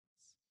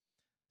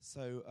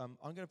I'm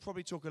going to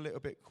probably talk a little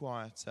bit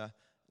quieter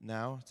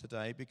now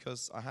today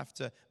because I have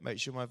to make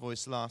sure my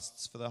voice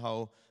lasts for the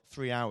whole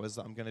 3 hours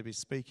that I'm going to be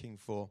speaking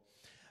for.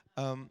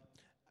 That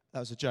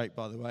was a joke,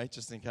 by the way,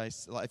 just in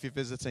case. Like, if you're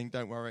visiting,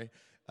 don't worry.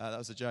 That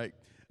was a joke.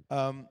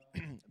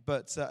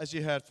 But as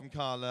you heard from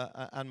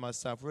Carla and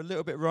myself, we're a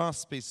little bit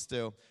raspy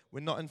still. We're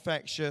not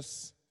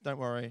infectious. Don't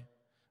worry.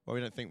 Well, we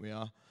don't think we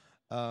are.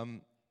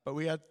 But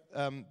we had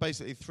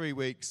basically 3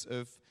 weeks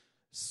of,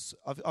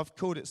 I've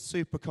called it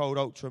super cold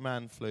ultra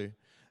man flu.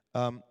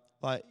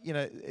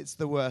 It's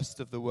the worst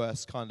of the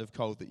worst kind of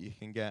cold that you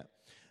can get.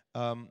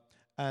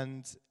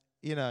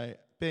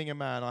 Being a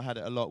man, I had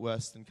it a lot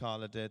worse than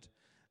Carla did.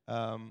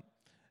 And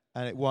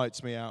it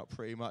wiped me out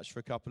pretty much for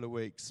a couple of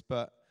weeks.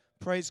 But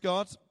praise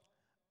God,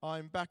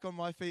 I'm back on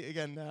my feet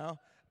again now.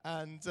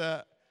 And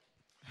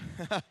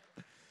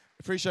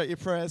appreciate your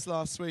prayers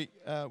last week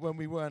when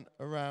we weren't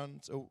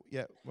around.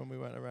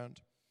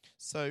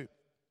 So,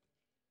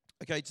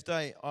 okay,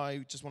 today I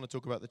just want to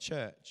talk about the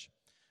church.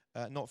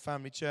 Not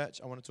family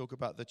church. I want to talk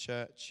about the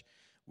church,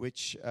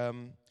 which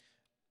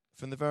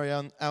from the very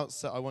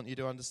outset, I want you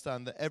to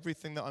understand that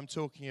everything that I'm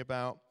talking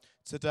about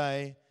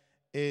today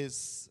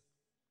is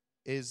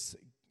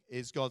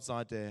God's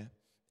idea.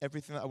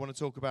 Everything that I want to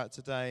talk about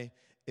today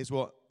is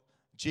what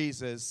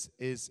Jesus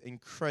is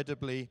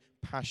incredibly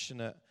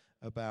passionate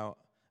about.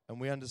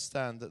 And we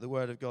understand that the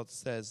Word of God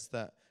says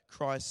that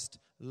Christ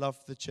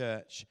loved the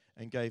church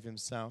and gave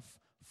himself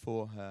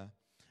for her.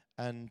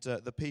 And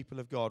the people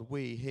of God,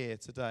 we here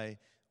today,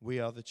 we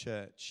are the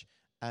church.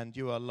 And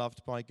you are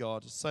loved by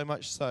God, so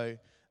much so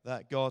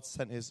that God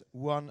sent his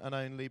one and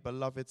only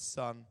beloved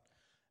Son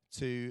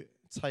to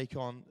take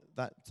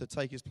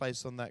his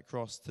place on that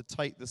cross, to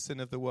take the sin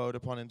of the world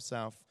upon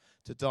himself,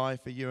 to die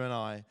for you and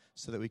I,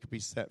 so that we could be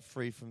set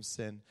free from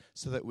sin,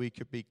 so that we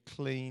could be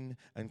clean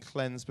and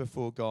cleansed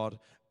before God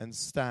and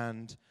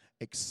stand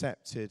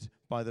accepted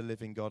by the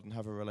living God and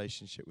have a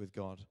relationship with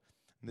God.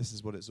 And this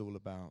is what it's all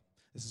about.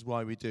 This is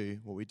why we do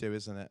what we do,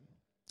 isn't it?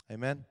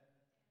 Amen?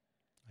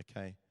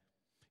 Okay.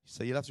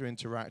 So you'll have to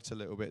interact a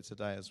little bit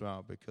today as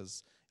well,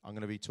 because I'm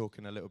going to be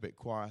talking a little bit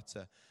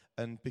quieter.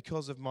 And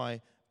because of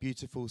my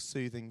beautiful,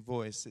 soothing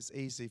voice, it's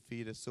easy for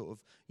you to sort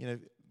of,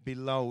 be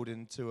lulled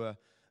into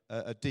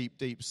a deep,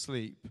 deep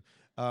sleep.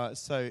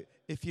 So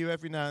if you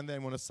every now and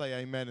then want to say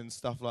amen and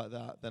stuff like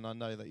that, then I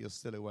know that you're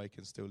still awake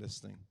and still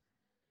listening.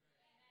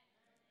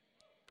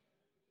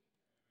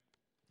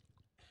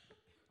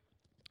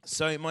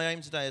 So my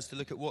aim today is to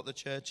look at what the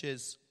church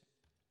is,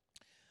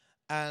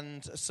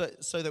 and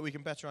so that we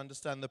can better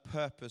understand the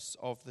purpose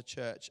of the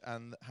church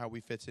and how we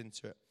fit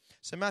into it.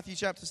 So Matthew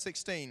chapter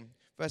 16,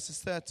 verses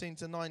 13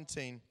 to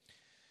 19.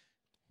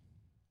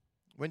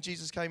 When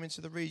Jesus came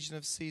into the region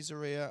of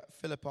Caesarea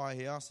Philippi,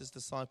 he asked his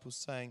disciples,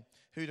 saying,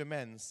 "Who do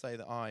men say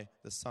that I,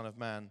 the Son of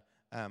Man,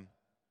 am?"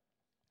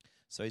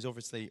 So he's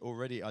obviously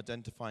already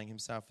identifying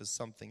himself as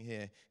something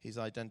here. He's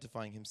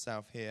identifying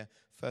himself here,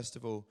 first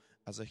of all,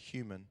 as a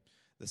human,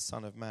 the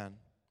Son of Man.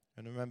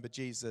 And remember,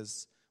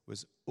 Jesus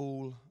was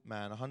all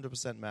man,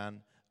 100%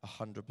 man,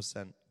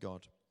 100%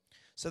 God.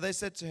 So they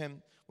said to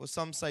him, well,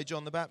 some say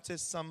John the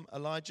Baptist, some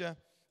Elijah,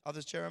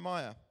 others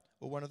Jeremiah,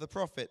 or one of the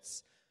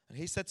prophets. And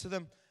he said to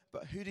them,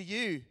 "But who do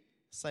you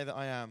say that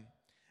I am?"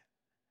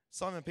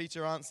 Simon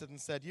Peter answered and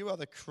said, "You are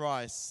the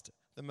Christ,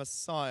 the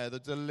Messiah, the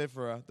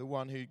deliverer, the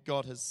one who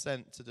God has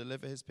sent to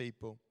deliver his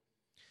people,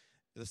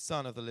 the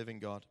Son of the living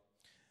God."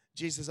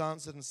 Jesus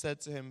answered and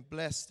said to him,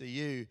 "Blessed are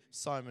you,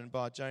 Simon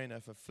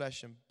Bar-Jonah, for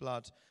flesh and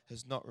blood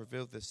has not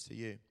revealed this to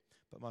you,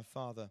 but my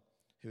Father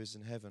who is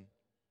in heaven.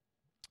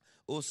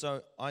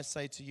 Also, I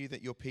say to you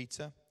that you're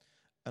Peter,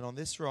 and on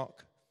this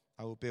rock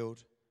I will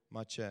build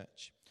my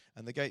church,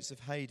 and the gates of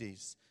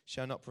Hades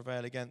shall not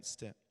prevail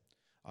against it.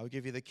 I will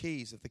give you the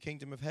keys of the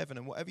kingdom of heaven,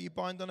 and whatever you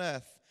bind on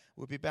earth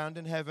will be bound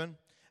in heaven,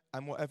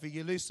 and whatever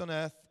you loose on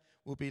earth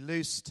will be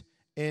loosed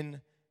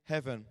in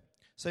heaven."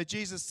 So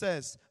Jesus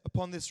says,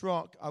 upon this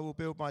rock I will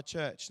build my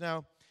church.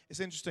 Now, it's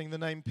interesting, the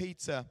name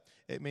Peter,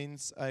 it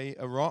means a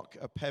rock,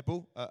 a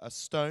pebble, a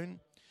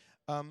stone.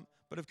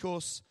 But of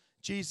course,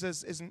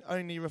 Jesus isn't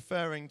only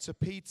referring to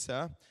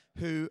Peter,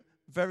 who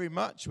very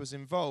much was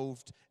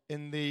involved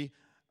in the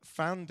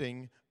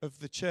founding of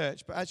the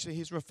church, but actually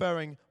he's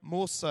referring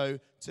more so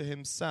to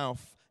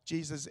himself.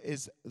 Jesus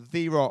is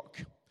the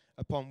rock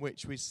upon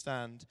which we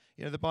stand.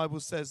 The Bible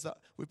says that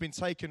we've been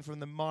taken from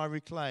the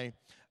miry clay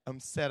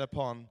and set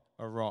upon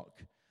a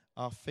rock.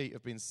 Our feet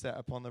have been set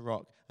upon the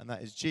rock, and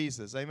that is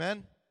Jesus.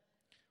 Amen?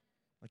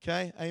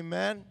 Okay,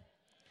 amen?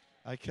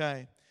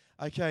 Okay,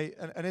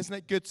 and isn't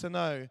it good to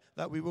know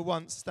that we were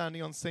once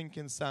standing on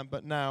sinking sand,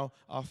 but now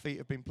our feet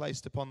have been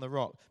placed upon the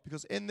rock?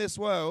 Because in this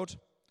world,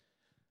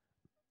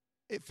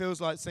 it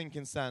feels like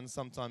sinking sand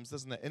sometimes,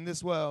 doesn't it? In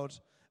this world,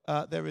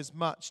 there is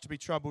much to be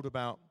troubled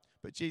about.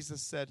 But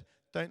Jesus said,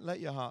 don't let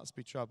your hearts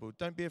be troubled.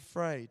 Don't be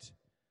afraid.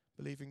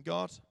 Believe in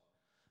God.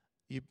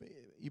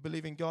 You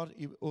believe in God,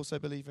 you also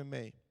believe in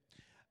me.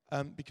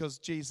 Because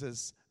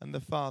Jesus and the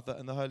Father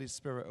and the Holy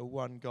Spirit are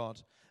one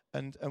God.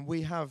 And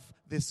we have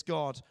this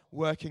God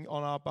working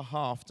on our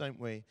behalf, don't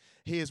we?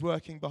 He is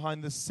working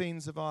behind the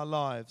scenes of our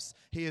lives.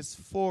 He is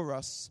for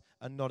us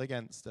and not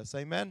against us.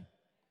 Amen?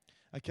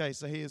 Okay,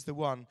 so he is the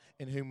one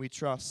in whom we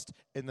trust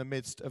in the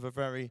midst of a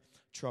very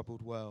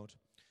troubled world.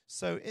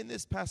 So in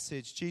this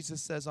passage,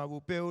 Jesus says, I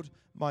will build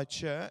my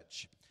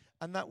church.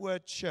 And that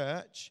word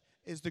church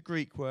is the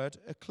Greek word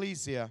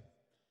ecclesia.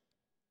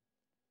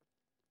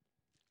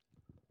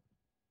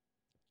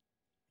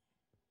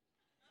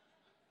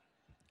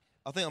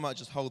 I think I might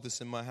just hold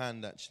this in my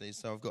hand, actually,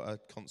 so I've got a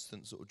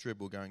constant sort of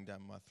dribble going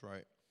down my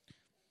throat.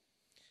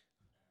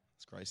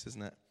 That's grace,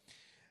 isn't it?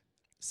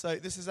 So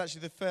this is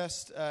actually the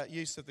first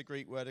use of the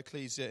Greek word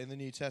ecclesia in the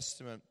New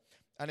Testament.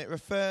 And it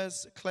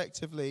refers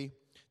collectively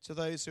to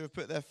those who have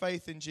put their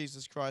faith in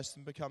Jesus Christ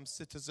and become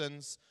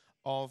citizens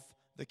of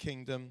the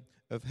kingdom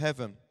of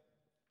heaven,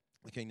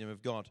 the kingdom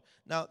of God.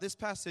 Now, this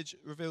passage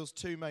reveals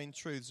two main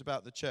truths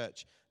about the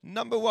church.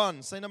 Number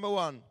one, say number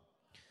one.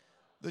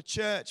 The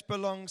church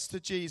belongs to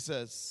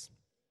Jesus.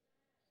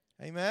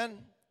 Amen?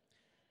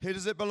 Who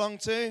does it belong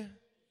to?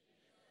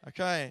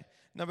 Okay.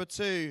 Number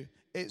two,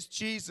 it's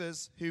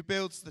Jesus who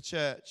builds the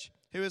church.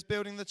 Who is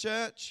building the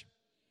church?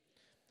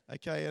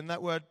 Okay, and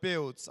that word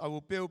builds. I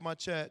will build my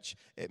church.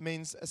 It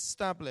means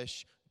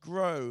establish,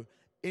 grow,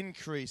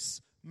 increase,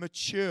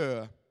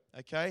 mature.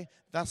 Okay,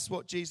 that's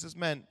what Jesus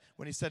meant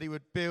when he said he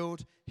would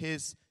build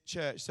his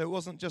church. So it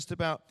wasn't just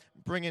about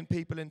bringing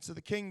people into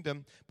the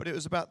kingdom, but it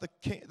was about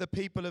the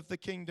people of the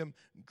kingdom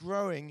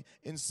growing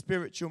in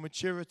spiritual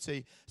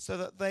maturity so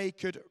that they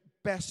could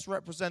best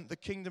represent the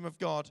kingdom of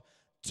God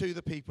to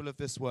the people of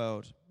this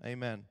world.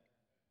 Amen.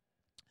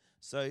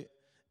 So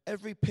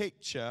every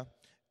picture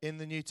in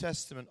the New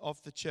Testament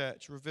of the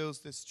church reveals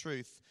this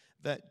truth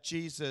that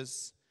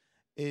Jesus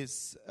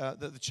is, that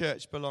the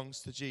church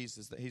belongs to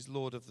Jesus, that he's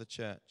Lord of the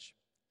church.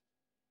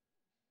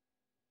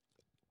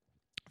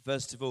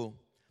 First of all,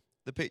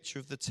 the picture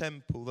of the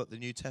temple that the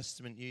New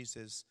Testament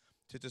uses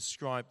to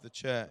describe the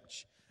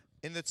church.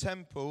 In the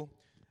temple,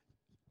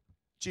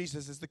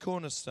 Jesus is the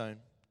cornerstone.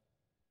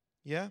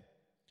 Yeah?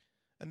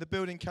 And the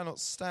building cannot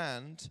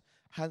stand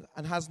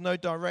and has no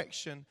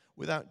direction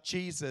without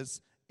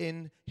Jesus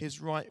in his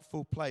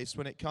rightful place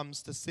when it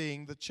comes to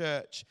seeing the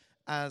church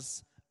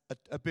as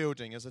a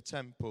building, as a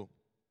temple.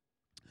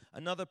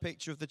 Another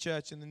picture of the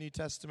church in the New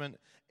Testament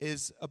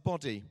is a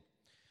body.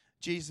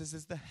 Jesus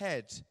is the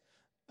head,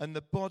 and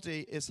the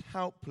body is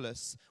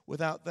helpless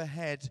without the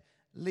head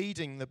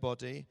leading the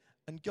body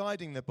and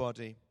guiding the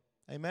body.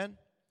 Amen?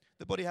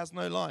 The body has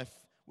no life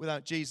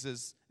without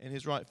Jesus in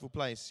his rightful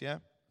place, yeah?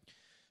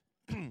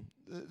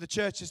 The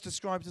church is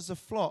described as a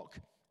flock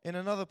in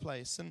another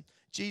place, and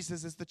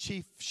Jesus is the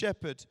chief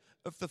shepherd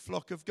of the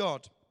flock of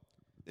God.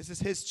 This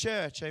is his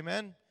church,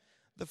 amen?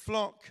 The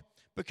flock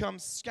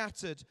becomes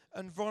scattered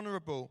and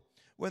vulnerable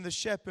when the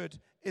shepherd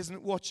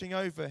isn't watching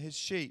over his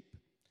sheep.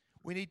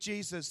 We need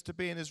Jesus to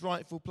be in his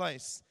rightful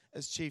place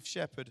as chief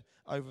shepherd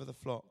over the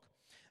flock.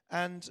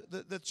 And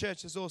the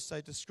church is also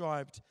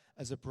described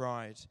as a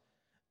bride.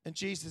 And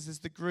Jesus is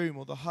the groom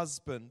or the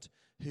husband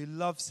who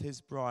loves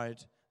his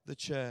bride, the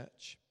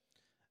church.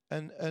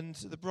 And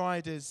the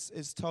bride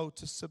is told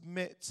to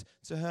submit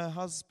to her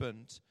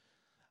husband.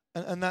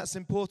 And that's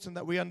important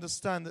that we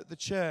understand that the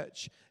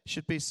church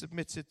should be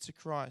submitted to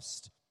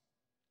Christ.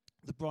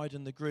 The bride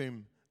and the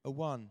groom are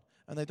one,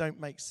 and they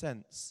don't make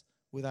sense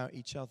without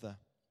each other.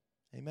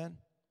 Amen?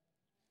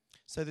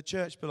 So the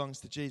church belongs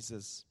to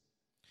Jesus.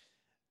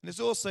 And it's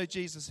also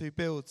Jesus who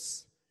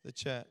builds the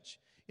church.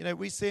 You know,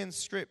 we see in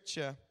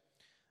Scripture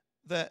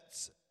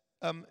that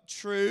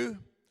true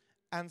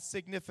and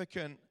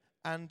significant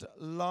and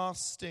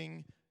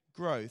lasting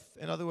growth,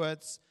 in other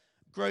words,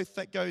 growth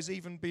that goes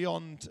even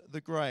beyond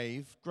the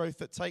grave, growth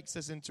that takes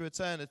us into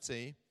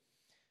eternity,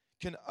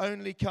 can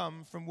only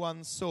come from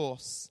one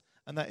source,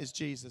 and that is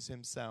Jesus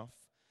himself.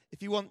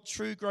 If you want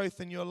true growth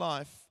in your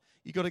life,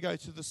 you've got to go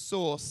to the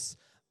source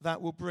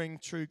that will bring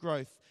true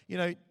growth. You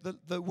know,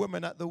 the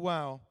woman at the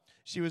well,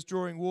 she was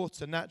drawing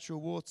water, natural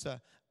water,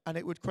 and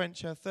it would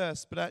quench her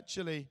thirst. But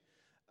actually,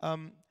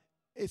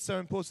 it's so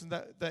important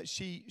that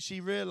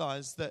she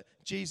realized that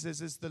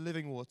Jesus is the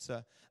living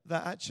water,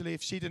 that actually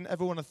if she didn't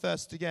ever want to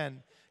thirst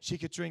again, she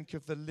could drink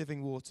of the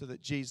living water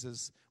that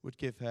Jesus would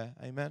give her.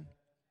 Amen?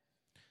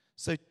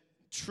 So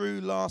true,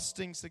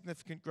 lasting,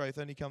 significant growth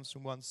only comes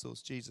from one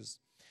source, Jesus.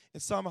 In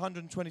Psalm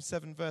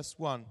 127, verse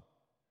 1,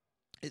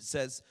 it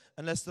says,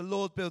 unless the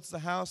Lord builds the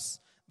house,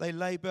 they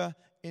labor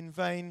in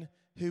vain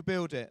who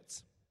build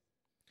it.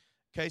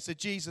 Okay, so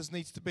Jesus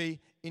needs to be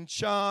in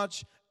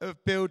charge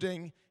of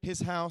building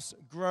his house,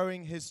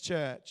 growing his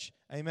church.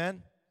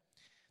 Amen?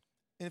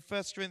 In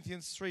 1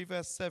 Corinthians 3,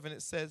 verse 7,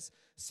 it says,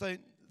 so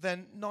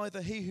then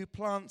neither he who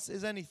plants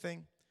is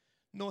anything,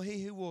 nor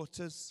he who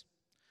waters.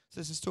 So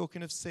this is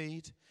talking of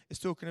seed. It's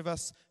talking of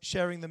us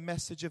sharing the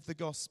message of the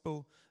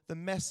gospel, the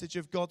message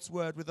of God's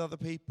word with other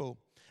people.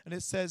 And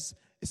it says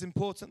it's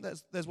important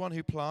that there's one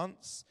who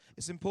plants.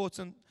 It's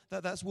important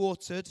that that's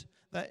watered,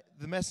 that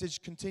the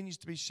message continues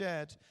to be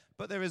shared.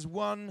 But there is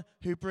one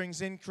who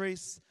brings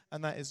increase,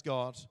 and that is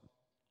God.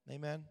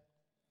 Amen?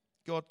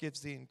 God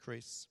gives the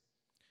increase.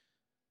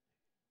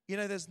 You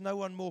know, there's no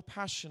one more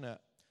passionate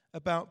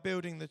about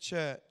building the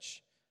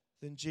church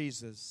than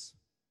Jesus.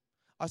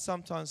 I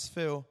sometimes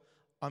feel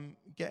I'm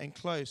getting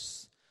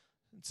close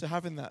to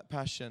having that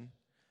passion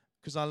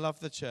because I love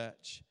the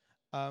church.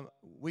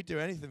 We do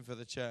anything for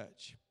the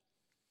church.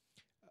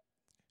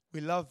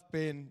 We love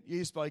being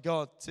used by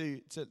God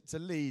to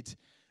lead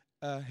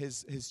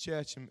his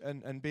church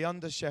and be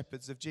under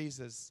shepherds of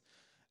Jesus.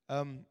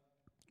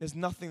 There's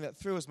nothing that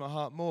thrills my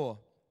heart more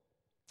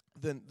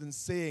than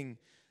seeing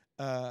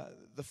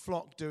the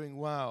flock doing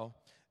well,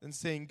 than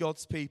seeing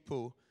God's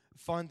people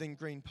finding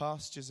green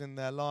pastures in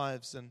their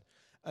lives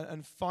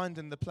and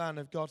finding the plan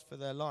of God for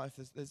their life.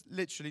 There's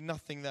literally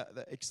nothing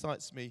that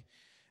excites me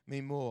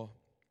more.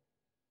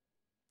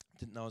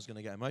 Didn't know I was going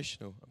to get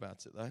emotional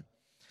about it though.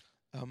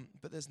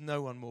 But there's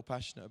no one more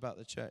passionate about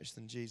the church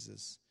than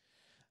Jesus.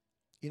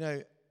 You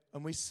know,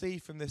 and we see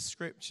from this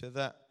scripture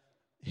that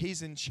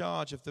he's in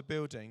charge of the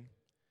building,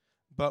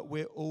 but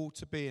we're all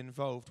to be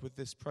involved with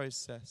this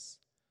process.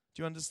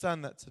 Do you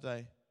understand that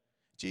today?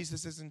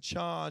 Jesus is in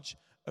charge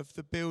of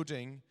the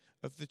building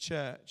of the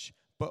church,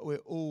 but we're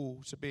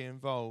all to be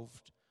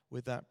involved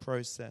with that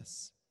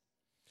process.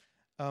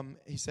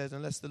 He said,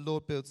 unless the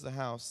Lord builds the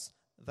house,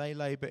 they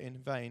labor in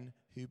vain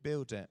who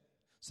build it.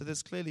 So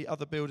there's clearly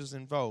other builders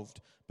involved,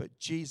 but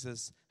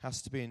Jesus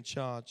has to be in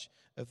charge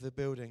of the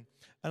building.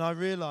 And I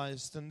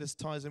realized, and this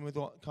ties in with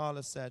what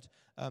Carla said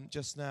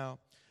just now,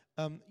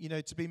 you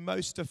know, to be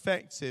most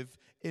effective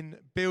in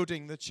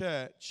building the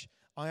church,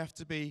 I have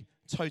to be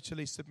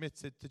totally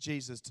submitted to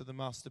Jesus, to the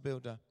master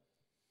builder.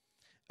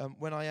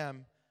 When I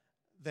am,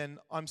 then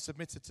I'm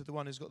submitted to the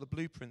one who's got the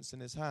blueprints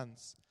in his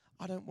hands.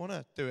 I don't want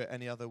to do it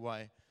any other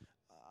way.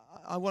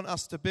 I want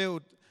us to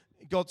build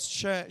God's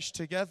church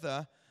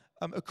together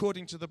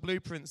according to the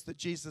blueprints that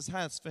Jesus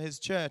has for his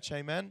church,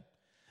 amen?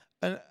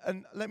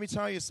 And let me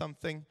tell you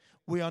something,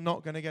 we are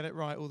not going to get it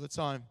right all the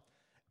time.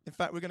 In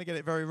fact, we're going to get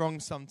it very wrong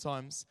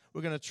sometimes.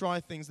 We're going to try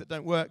things that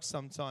don't work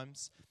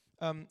sometimes.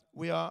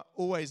 We are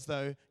always,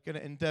 though, going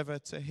to endeavor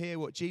to hear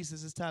what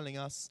Jesus is telling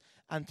us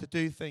and to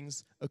do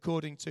things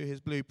according to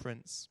his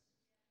blueprints.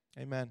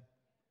 Amen.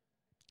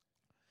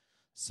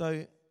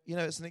 So, you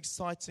know, it's an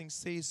exciting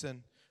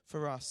season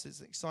for us. It's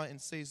an exciting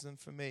season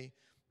for me.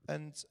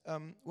 And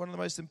one of the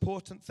most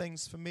important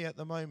things for me at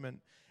the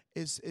moment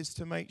is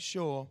to make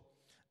sure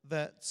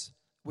that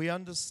we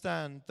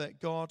understand that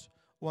God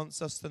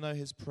wants us to know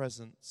his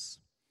presence.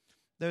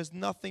 There's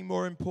nothing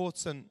more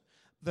important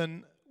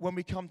than when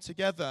we come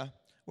together,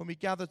 when we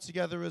gather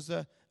together as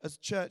a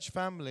church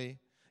family.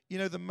 You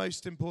know, the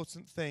most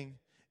important thing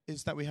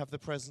is that we have the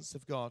presence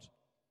of God.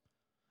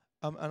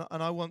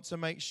 And I want to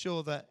make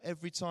sure that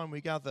every time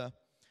we gather,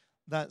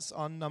 that's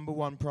our number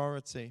one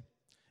priority,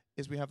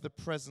 is we have the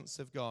presence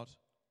of God.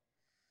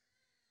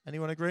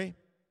 Anyone agree?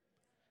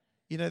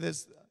 You know,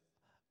 there's,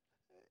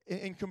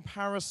 in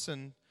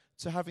comparison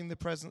to having the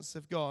presence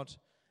of God,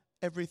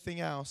 everything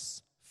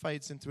else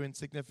fades into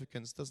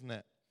insignificance, doesn't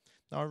it?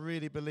 Now, I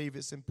really believe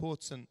it's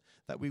important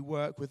that we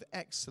work with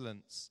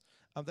excellence,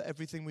 that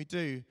everything we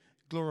do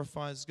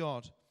glorifies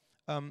God,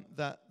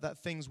 that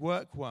things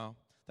work well,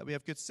 that we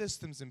have good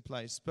systems in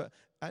place. But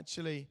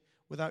actually,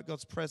 without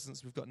God's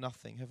presence, we've got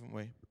nothing, haven't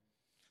we?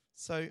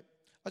 So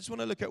I just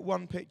want to look at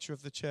one picture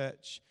of the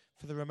church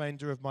for the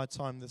remainder of my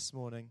time this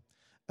morning,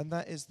 and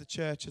that is the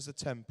church as a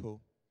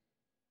temple.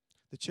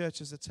 The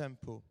church as a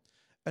temple.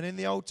 And in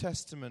the Old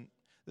Testament,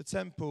 the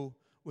temple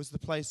was the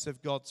place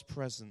of God's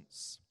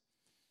presence.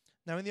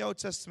 Now, in the Old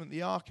Testament,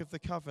 the Ark of the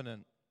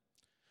Covenant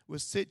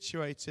was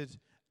situated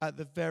at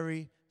the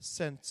very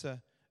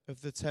center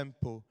of the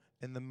temple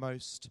in the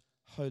most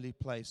holy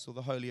place, or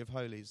the Holy of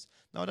Holies.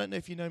 Now, I don't know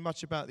if you know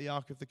much about the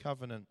Ark of the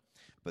Covenant,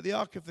 but the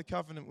Ark of the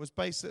Covenant was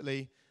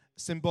basically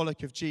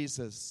symbolic of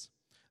Jesus,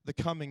 the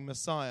coming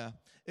Messiah.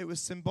 It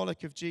was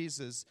symbolic of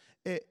Jesus.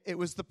 It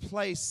was the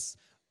place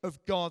of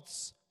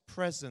God's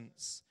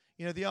presence.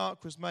 You know, the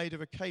ark was made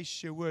of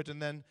acacia wood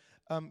and then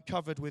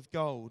covered with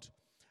gold.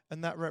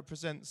 And that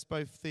represents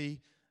both the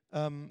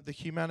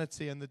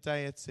humanity and the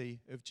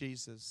deity of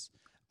Jesus.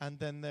 And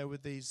then there were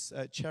these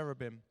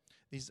cherubim,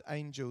 these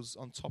angels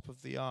on top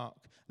of the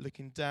ark,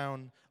 looking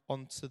down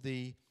onto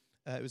the,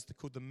 it was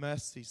called the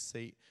mercy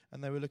seat,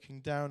 and they were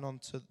looking down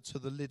onto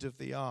the lid of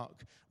the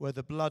ark, where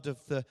the blood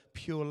of the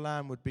pure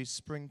lamb would be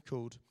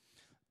sprinkled.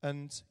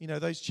 And, you know,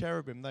 those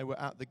cherubim, they were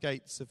at the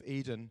gates of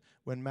Eden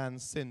when man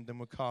sinned and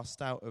were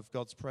cast out of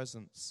God's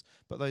presence.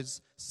 But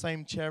those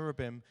same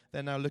cherubim,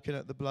 they're now looking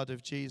at the blood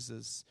of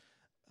Jesus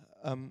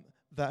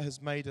that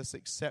has made us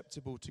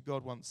acceptable to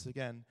God once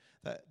again.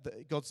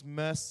 That God's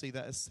mercy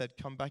that has said,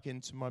 come back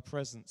into my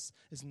presence.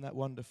 Isn't that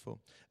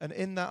wonderful? And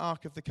in that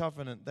Ark of the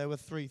Covenant, there were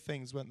three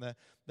things, weren't there?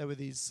 There were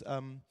these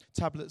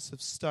tablets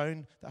of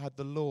stone that had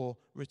the law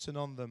written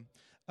on them.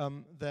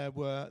 There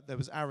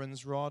was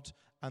Aaron's rod,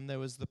 and there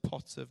was the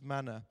pot of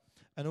manna.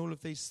 And all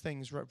of these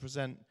things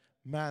represent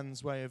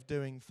man's way of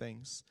doing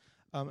things,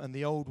 and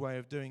the old way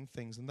of doing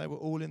things. And they were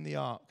all in the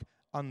ark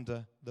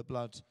under the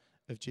blood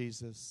of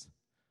Jesus.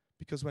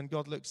 Because when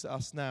God looks at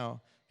us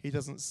now, he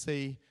doesn't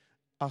see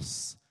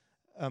us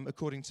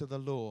according to the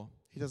law.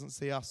 He doesn't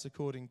see us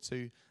according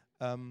to,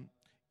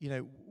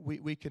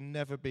 we can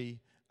never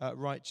be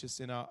righteous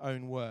in our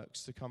own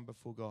works to come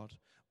before God.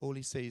 All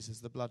he sees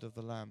is the blood of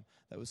the Lamb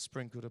that was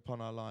sprinkled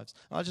upon our lives.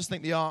 And I just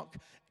think the ark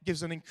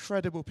gives an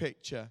incredible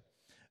picture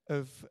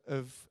of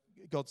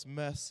God's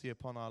mercy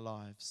upon our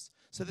lives.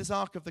 So this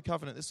Ark of the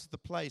Covenant, this was the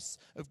place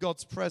of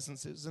God's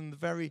presence. It was in the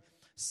very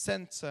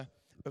center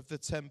of the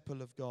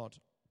temple of God.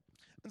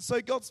 And so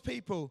God's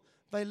people,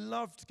 they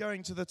loved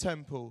going to the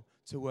temple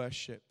to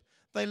worship.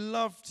 They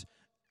loved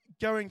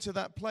going to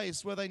that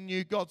place where they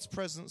knew God's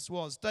presence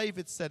was.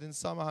 David said in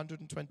Psalm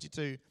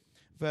 122,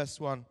 verse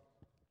 1,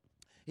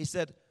 he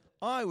said,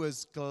 I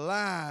was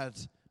glad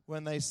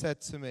when they said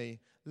to me,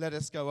 let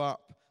us go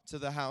up to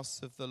the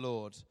house of the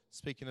Lord.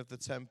 Speaking of the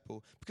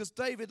temple. Because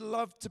David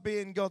loved to be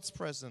in God's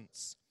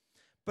presence.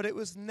 But it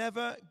was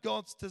never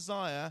God's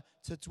desire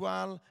to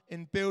dwell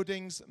in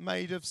buildings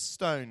made of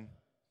stone.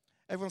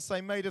 Everyone say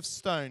made of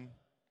stone.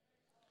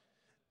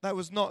 That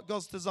was not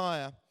God's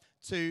desire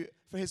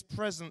for his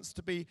presence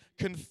to be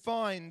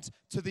confined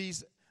to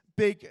this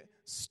big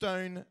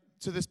stone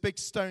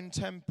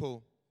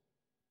temple.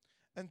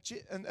 And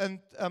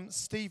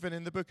Stephen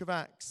in the book of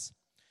Acts,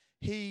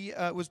 he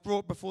was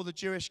brought before the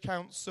Jewish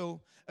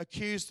council,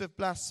 accused of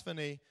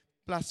blasphemy,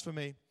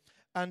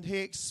 and he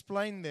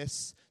explained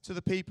this to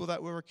the people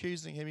that were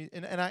accusing him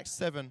in Acts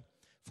 7,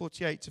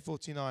 48 to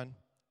 49.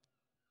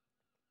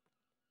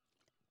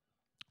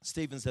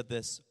 Stephen said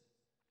this,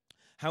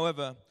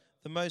 however,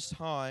 the Most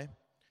High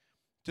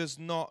does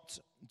not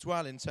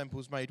dwell in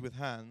temples made with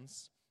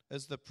hands,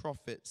 as the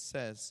prophet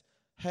says,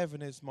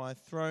 heaven is my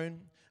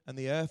throne and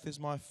the earth is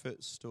my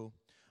footstool.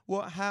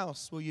 What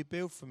house will you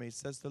build for me,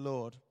 says the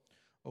Lord?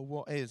 Or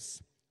what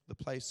is the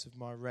place of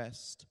my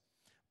rest?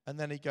 And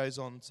then he goes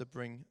on to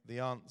bring the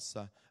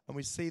answer. And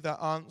we see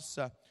that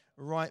answer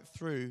right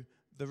through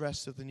the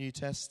rest of the New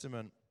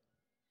Testament.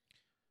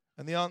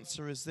 And the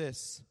answer is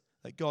this,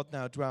 that God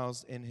now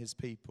dwells in his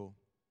people,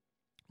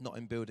 not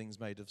in buildings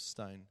made of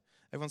stone.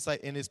 Everyone say,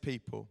 in his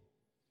people.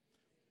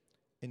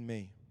 In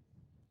me.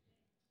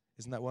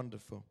 Isn't that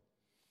wonderful?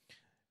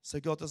 So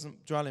God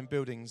doesn't dwell in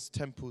buildings,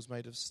 temples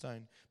made of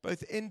stone.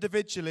 Both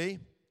individually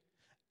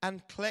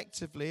and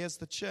collectively as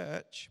the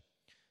church,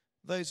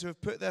 those who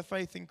have put their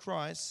faith in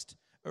Christ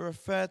are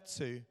referred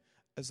to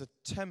as a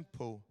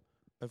temple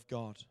of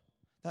God.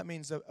 That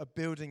means a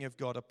building of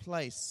God, a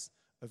place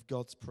of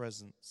God's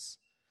presence,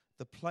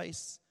 the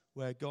place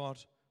where God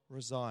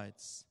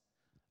resides.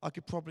 I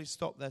could probably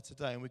stop there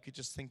today and we could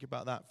just think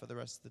about that for the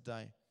rest of the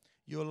day.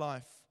 Your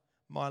life,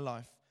 my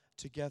life,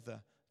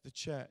 together, the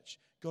church.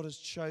 God has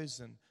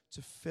chosen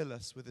to fill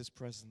us with his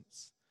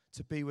presence,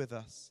 to be with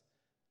us.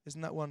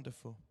 Isn't that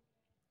wonderful?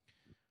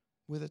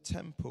 With a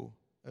temple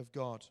of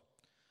God.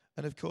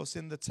 And of course,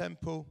 in the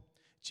temple,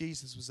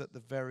 Jesus was at the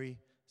very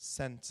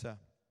center.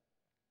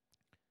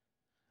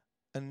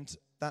 And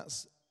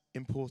that's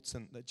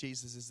important, that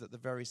Jesus is at the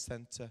very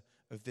center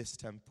of this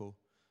temple,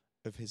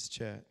 of his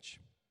church.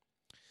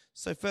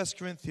 So 1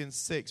 Corinthians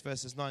 6,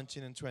 verses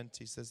 19 and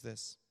 20 says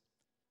this.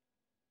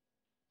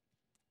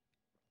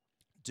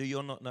 Do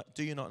you not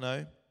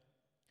know?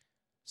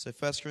 So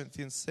 1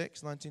 Corinthians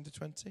 6, 19 to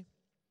 20.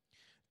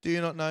 Do you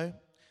not know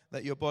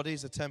that your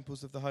bodies are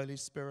temples of the Holy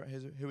Spirit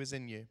who is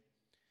in you,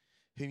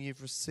 whom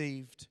you've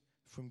received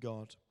from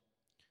God?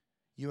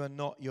 You are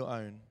not your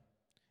own.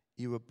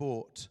 You were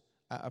bought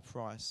at a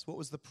price. What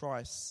was the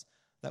price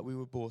that we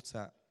were bought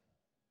at?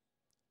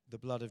 The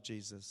blood of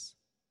Jesus,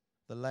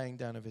 the laying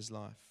down of his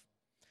life.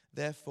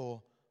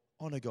 Therefore,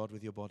 honor God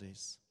with your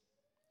bodies.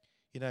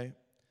 You know,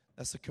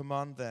 that's a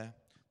command there,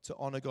 to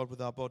honor God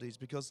with our bodies,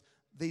 because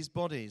these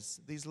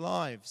bodies, these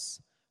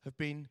lives have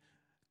been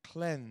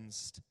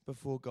cleansed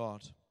before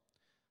God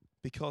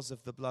because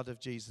of the blood of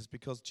Jesus,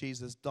 because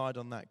Jesus died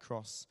on that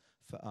cross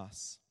for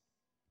us.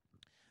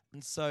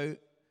 And so,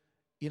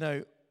 you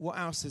know, what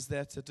else is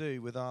there to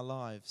do with our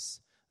lives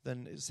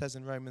than it says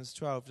in Romans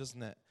 12,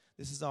 doesn't it?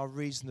 This is our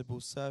reasonable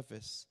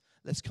service.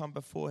 Let's come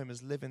before him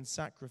as living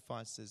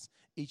sacrifices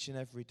each and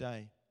every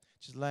day.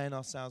 Just laying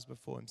ourselves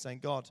before him, saying,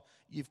 God,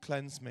 you've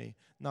cleansed me.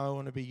 Now I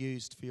want to be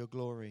used for your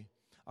glory.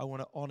 I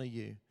want to honor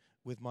you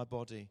with my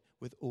body,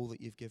 with all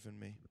that you've given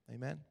me.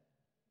 Amen?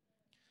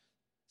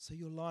 So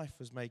your life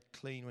was made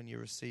clean when you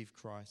received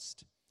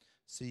Christ,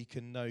 so you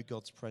can know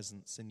God's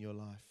presence in your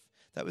life.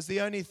 That was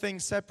the only thing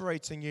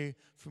separating you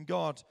from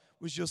God,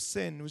 was your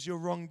sin, was your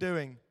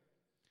wrongdoing.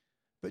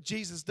 But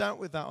Jesus dealt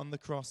with that on the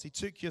cross. He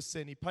took your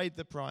sin. He paid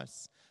the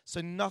price.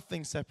 So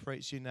nothing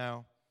separates you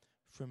now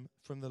from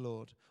the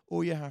Lord.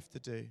 All you have to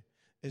do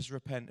is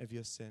repent of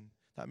your sin.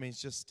 That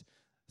means just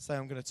say,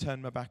 I'm going to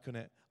turn my back on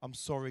it. I'm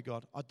sorry,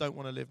 God. I don't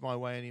want to live my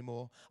way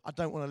anymore. I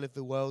don't want to live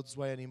the world's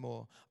way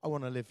anymore. I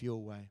want to live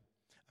your way.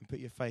 And put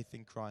your faith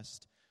in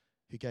Christ,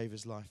 who gave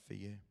his life for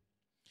you.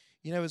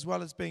 You know, as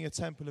well as being a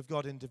temple of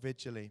God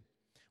individually,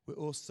 we're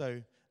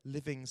also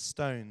living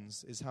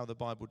stones, is how the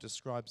Bible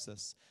describes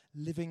us.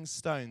 Living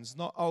stones,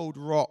 not old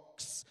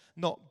rocks,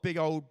 not big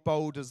old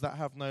boulders that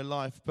have no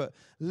life, but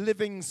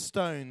living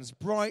stones,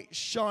 bright,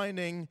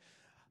 shining,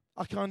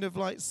 I kind of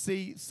like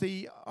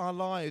see our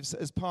lives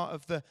as part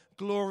of the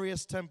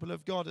glorious temple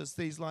of God, as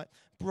these like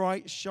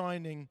bright,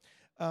 shining,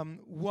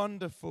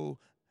 wonderful,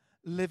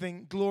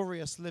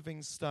 glorious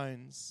living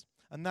stones.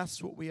 And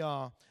that's what we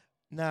are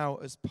now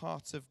as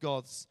part of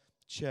God's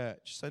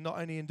church. So not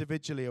only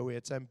individually are we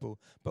a temple,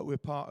 but we're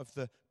part of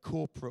the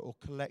corporate or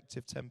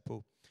collective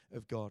temple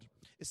of God.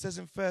 It says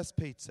in 1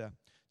 Peter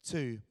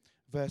 2,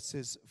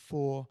 verses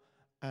 4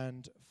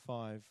 and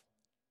 5.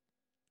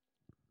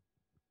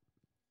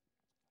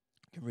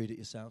 You can read it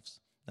yourselves.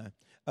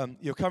 No.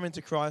 You're coming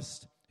to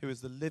Christ, who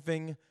is the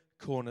living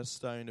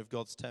cornerstone of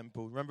God's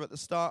temple. Remember at the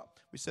start,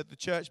 we said the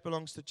church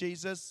belongs to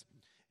Jesus.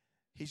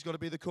 He's got to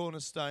be the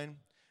cornerstone.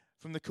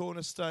 From the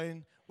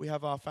cornerstone, we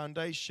have our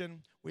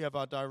foundation, we have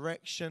our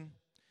direction.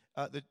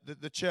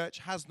 The church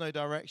has no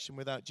direction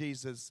without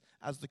Jesus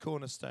as the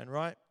cornerstone,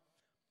 right?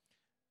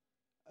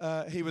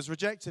 He was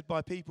rejected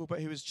by people, but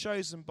he was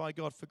chosen by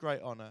God for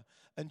great honor.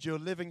 And you're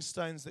living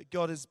stones that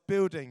God is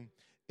building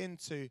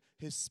into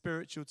his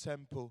spiritual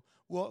temple.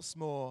 What's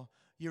more,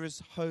 you're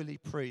his holy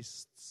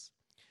priests.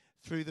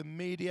 Through the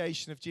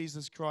mediation of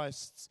Jesus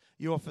Christ,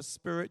 you offer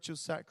spiritual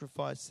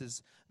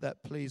sacrifices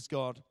that please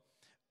God.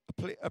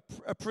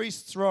 A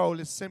priest's role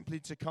is simply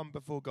to come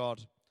before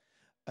God.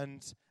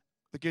 And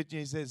the good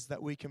news is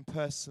that we can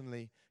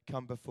personally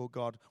come before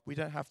God. We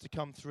don't have to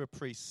come through a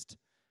priest.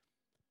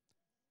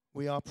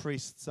 We are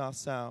priests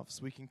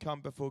ourselves. We can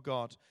come before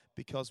God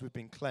because we've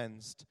been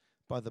cleansed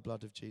by the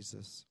blood of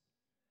Jesus.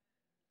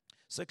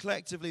 So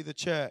collectively, the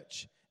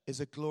church is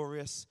a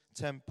glorious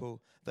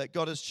temple that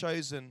God has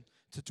chosen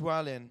to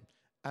dwell in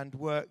and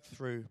work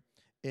through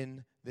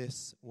in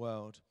this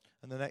world.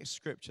 And the next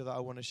scripture that I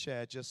want to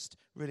share just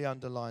really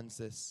underlines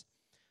this.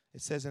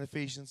 It says in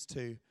Ephesians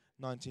 2,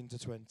 19 to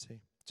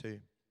 22.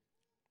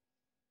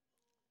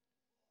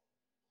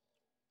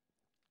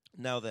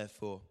 Now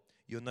therefore,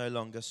 you're no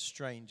longer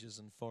strangers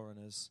and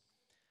foreigners.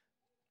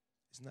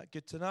 Isn't that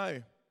good to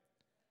know?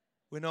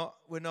 We're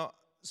not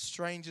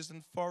strangers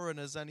and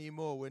foreigners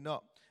anymore. We're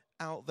not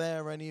out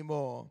there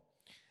anymore.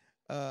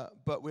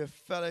 But we're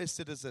fellow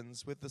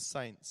citizens with the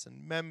saints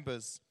and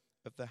members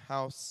of the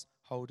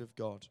household of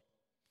God,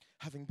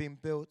 having been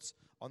built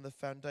on the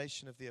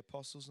foundation of the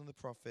apostles and the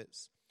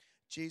prophets,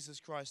 Jesus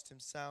Christ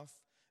himself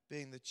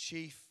being the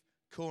chief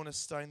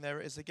cornerstone. There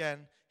it is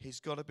again. He's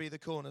got to be the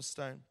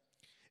cornerstone,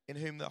 in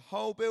whom the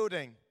whole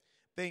building,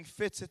 being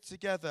fitted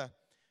together,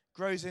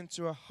 grows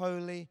into a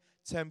holy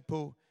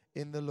temple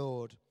in the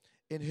Lord,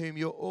 in whom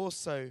you're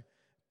also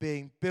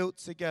being built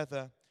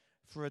together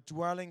for a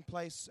dwelling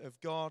place of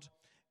God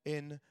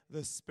in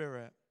the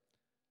Spirit.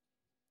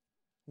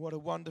 What a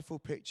wonderful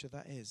picture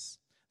that is,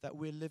 that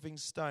we're living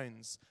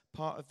stones,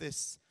 part of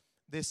this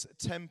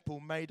temple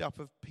made up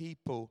of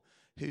people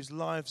whose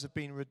lives have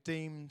been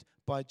redeemed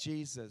by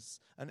Jesus.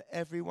 And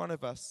every one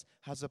of us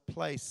has a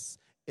place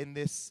in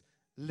this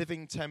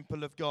living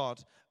temple of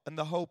God. And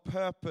the whole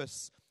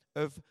purpose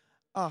of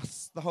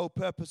us, the whole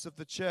purpose of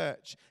the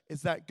church,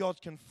 is that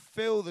God can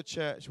fill the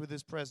church with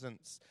his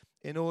presence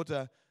in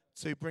order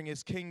to bring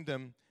his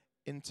kingdom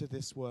into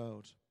this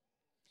world.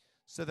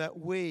 So that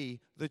we,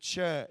 the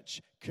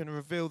church, can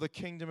reveal the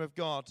kingdom of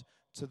God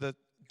to the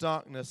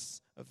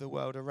darkness of the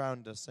world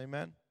around us.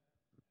 Amen?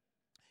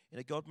 You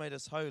know, God made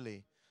us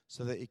holy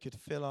so that he could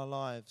fill our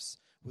lives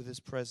with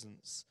his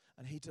presence.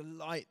 And he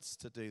delights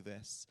to do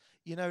this.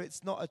 You know,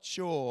 it's not a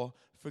chore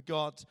for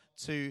God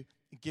to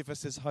give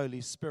us his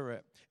Holy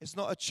Spirit. It's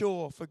not a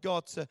chore for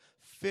God to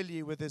fill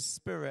you with his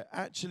Spirit.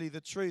 Actually,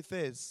 the truth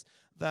is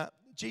that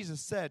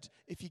Jesus said,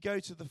 if you go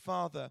to the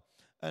Father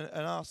and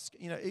ask,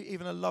 you know,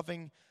 even a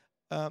loving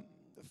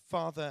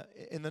father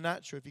in the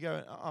natural, if you go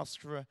and ask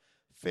for a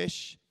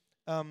fish,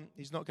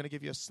 he's not going to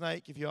give you a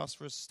snake. If you ask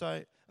for a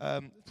stone,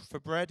 for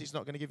bread, he's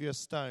not going to give you a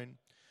stone.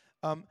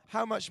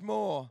 How much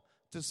more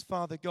does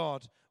Father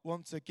God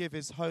want to give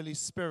his Holy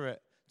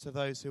Spirit to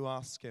those who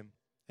ask him?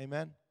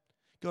 Amen?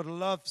 God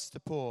loves to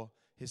pour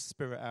his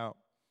Spirit out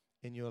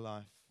in your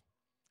life.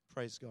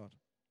 Praise God.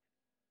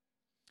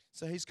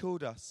 So he's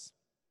called us.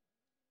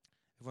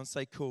 Everyone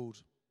say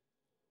called.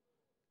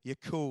 You're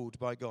called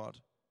by God.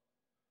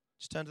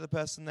 Just turn to the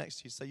person next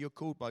to you, say you're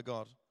called by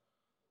God.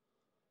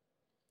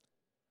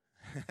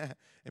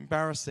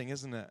 Embarrassing,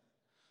 isn't it?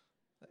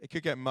 It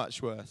could get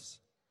much worse.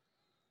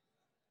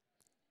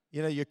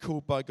 You know, you're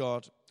called by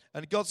God.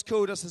 And God's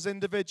called us as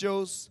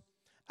individuals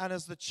and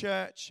as the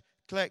church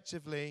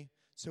collectively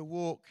to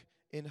walk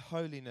in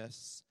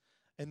holiness,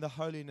 in the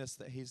holiness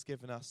that he's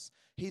given us.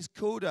 He's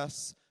called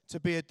us to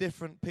be a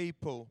different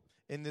people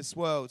in this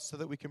world so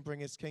that we can bring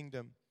his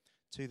kingdom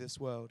to this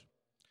world.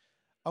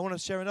 I want to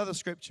share another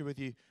scripture with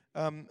you.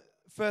 1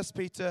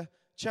 Peter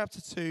chapter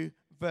 2,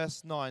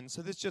 verse 9.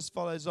 So this just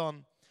follows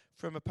on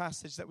from a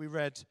passage that we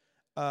read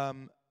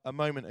a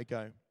moment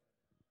ago.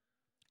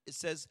 It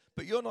says,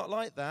 but you're not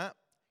like that.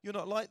 You're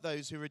not like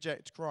those who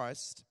reject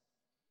Christ.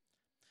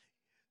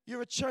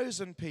 You're a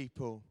chosen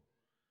people.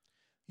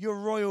 You're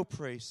royal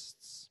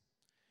priests.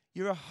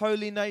 You're a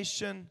holy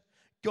nation,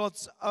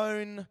 God's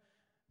own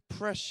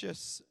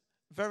precious,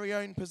 very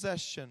own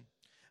possession.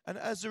 And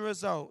as a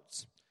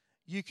result,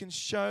 you can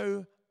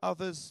show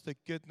others the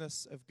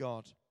goodness of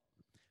God.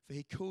 For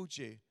he called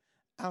you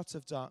out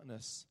of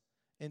darkness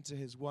into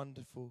his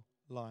wonderful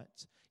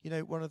light. You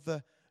know, one of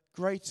the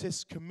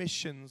greatest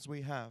commissions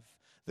we have,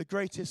 the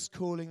greatest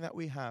calling that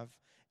we have,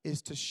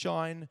 is to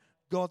shine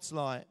God's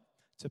light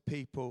to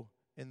people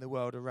in the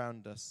world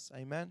around us.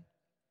 Amen?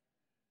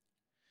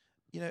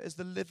 You know, as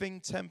the living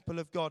temple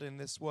of God in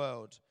this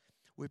world,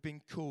 we've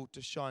been called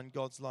to shine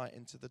God's light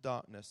into the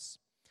darkness.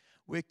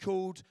 We're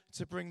called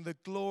to bring the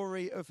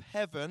glory of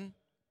heaven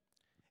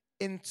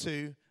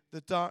into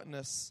the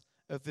darkness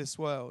of this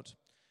world.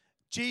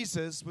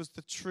 Jesus was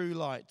the true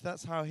light.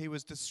 That's how he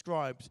was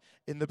described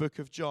in the book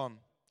of John.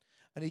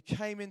 And he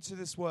came into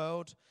this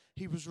world.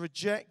 He was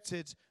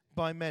rejected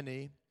by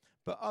many,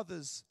 but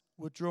others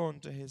were drawn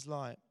to his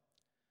light.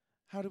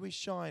 How do we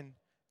shine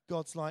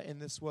God's light in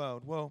this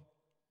world? Well,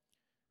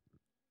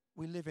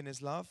 we live in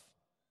his love.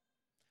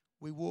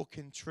 We walk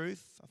in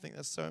truth. I think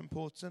that's so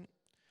important.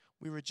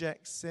 We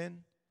reject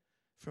sin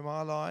from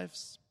our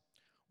lives.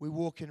 We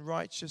walk in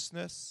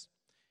righteousness.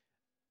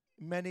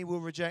 Many will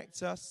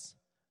reject us,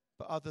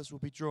 but others will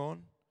be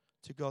drawn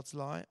to God's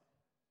light.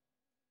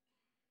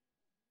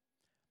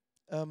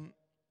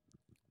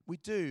 We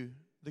do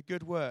the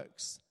good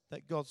works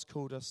that God's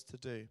called us to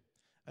do.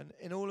 And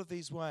in all of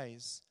these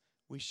ways,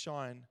 we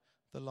shine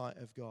the light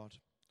of God.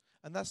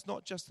 And that's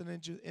not just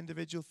an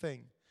individual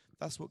thing.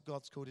 That's what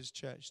God's called his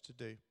church to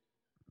do.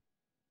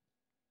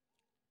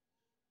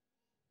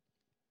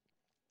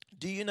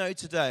 Do you know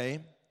today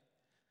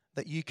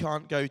that you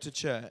can't go to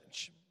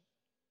church?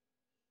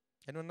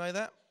 Anyone know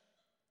that?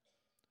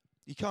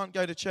 You can't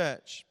go to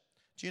church.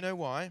 Do you know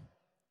why?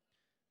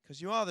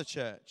 Because you are the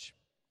church.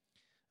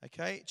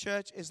 Okay?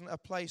 Church isn't a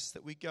place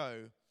that we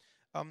go.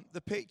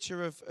 The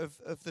picture of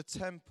the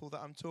temple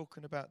that I'm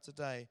talking about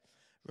today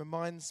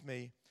reminds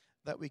me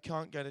that we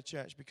can't go to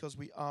church because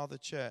we are the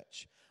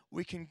church.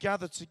 We can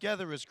gather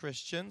together as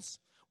Christians.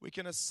 We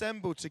can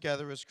assemble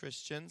together as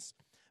Christians.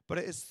 But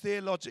it is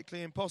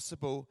theologically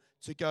impossible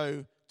to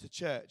go to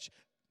church.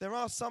 There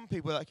are some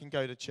people that can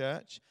go to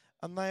church,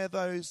 and they are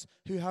those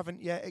who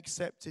haven't yet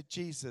accepted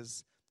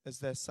Jesus as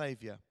their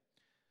Savior.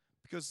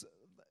 Because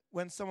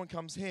when someone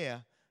comes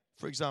here,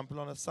 for example,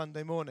 on a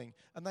Sunday morning,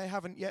 and they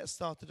haven't yet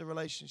started a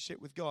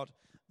relationship with God,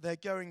 they're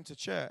going to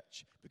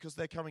church because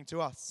they're coming to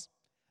us,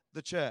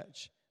 the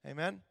church.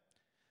 Amen?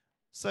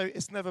 So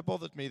it's never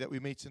bothered me that we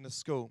meet in a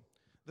school.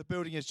 The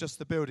building is just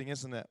the building,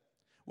 isn't it?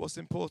 What's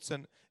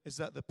important is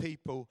that the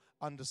people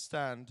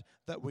understand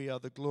that we are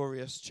the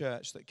glorious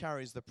church that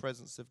carries the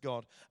presence of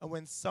God. And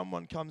when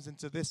someone comes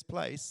into this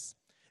place,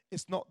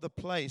 it's not the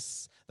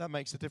place that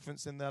makes a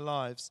difference in their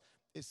lives.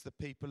 It's the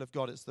people of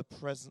God. It's the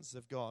presence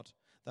of God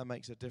that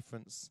makes a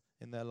difference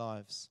in their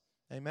lives.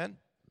 Amen?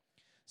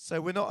 So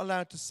we're not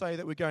allowed to say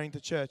that we're going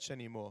to church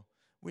anymore.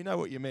 We know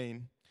what you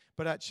mean.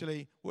 But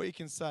actually, what you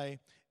can say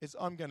is,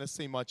 I'm going to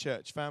see my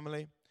church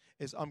family,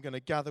 is I'm going to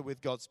gather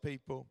with God's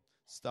people,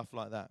 stuff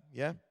like that.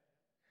 Yeah?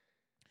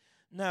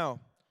 Now,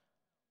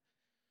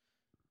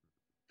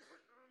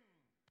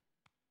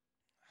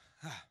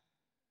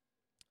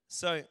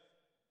 so,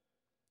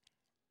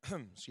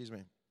 excuse me.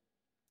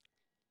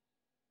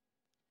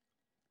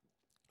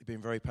 You've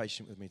been very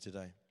patient with me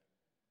today.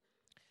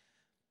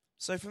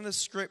 So from the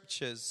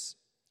scriptures,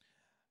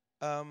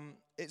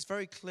 it's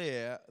very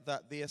clear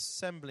that the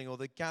assembling or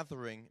the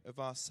gathering of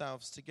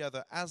ourselves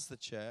together as the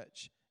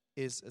church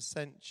is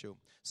essential.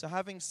 So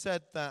having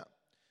said that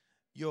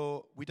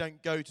we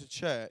don't go to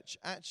church,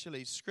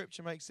 actually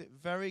scripture makes it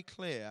very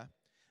clear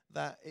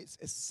that it's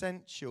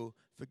essential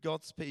for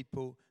God's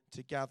people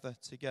to gather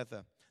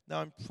together.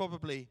 Now I'm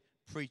probably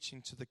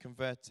preaching to the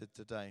converted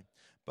today,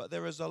 but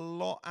there is a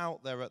lot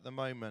out there at the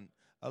moment,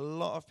 a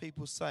lot of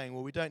people saying,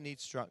 well, we don't need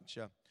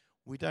structure,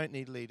 we don't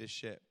need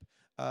leadership,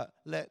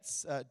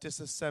 let's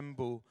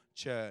disassemble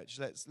church,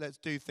 let's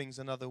do things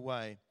another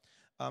way.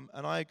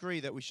 And I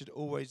agree that we should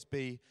always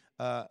be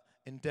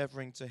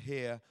endeavoring to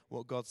hear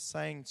what God's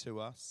saying to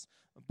us.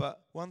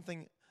 But one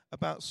thing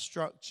about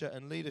structure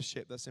and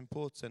leadership that's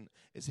important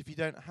is if you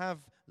don't have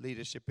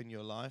leadership in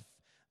your life,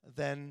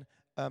 then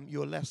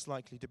you're less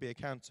likely to be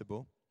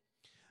accountable.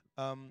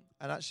 And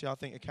actually, I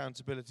think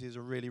accountability is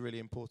a really, really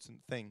important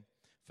thing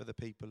for the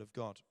people of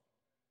God.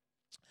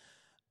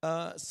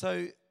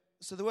 So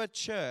the word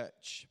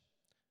church,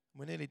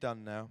 we're nearly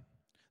done now.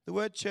 The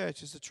word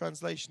church is a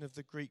translation of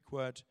the Greek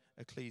word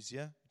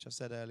ecclesia, which I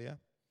said earlier.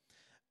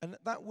 And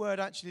that word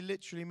actually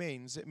literally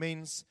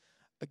means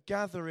a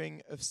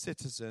gathering of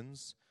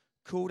citizens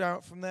called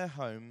out from their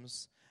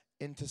homes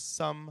into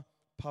some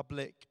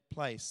public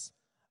place,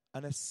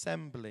 an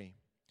assembly.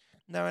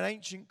 Now, in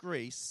ancient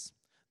Greece,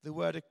 the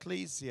word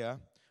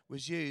ecclesia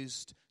was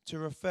used to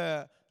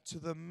refer to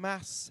the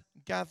mass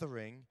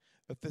gathering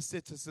of the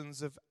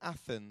citizens of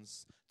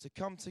Athens to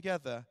come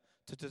together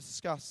to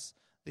discuss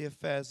the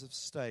affairs of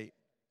state.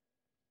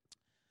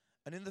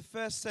 And in the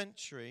first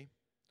century,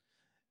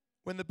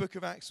 when the book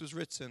of Acts was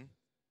written,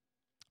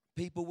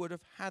 people would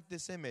have had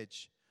this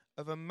image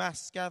of a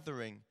mass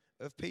gathering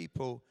of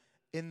people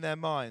in their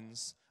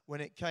minds when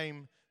it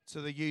came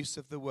to the use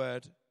of the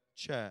word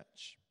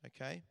church,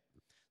 okay?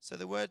 So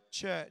the word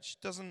church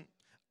doesn't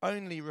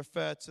only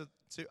refer to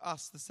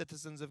us, the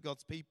citizens of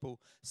God's people,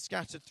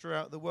 scattered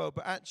throughout the world,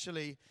 but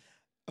actually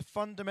a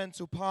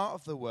fundamental part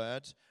of the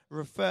word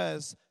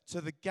refers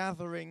to the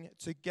gathering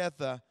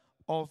together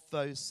of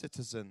those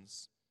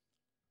citizens.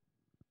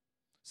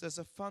 So there's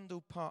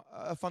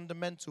a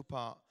fundamental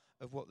part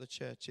of what the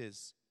church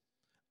is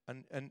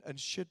and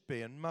should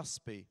be and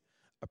must be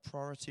a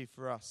priority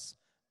for us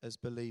as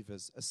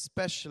believers,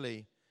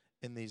 especially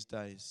in these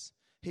days.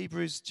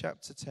 Hebrews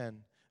chapter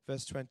 10,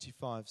 verse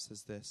 25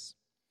 says this: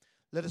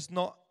 "Let us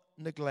not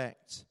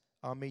neglect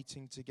our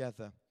meeting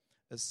together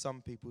as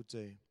some people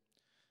do,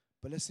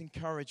 but let's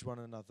encourage one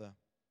another,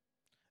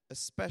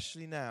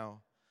 especially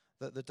now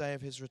that the day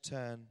of his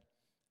return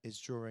is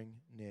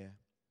drawing near."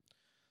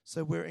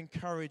 So we're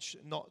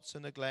encouraged not to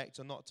neglect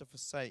or not to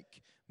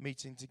forsake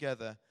meeting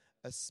together,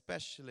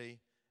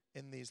 especially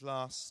in these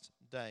last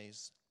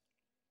days.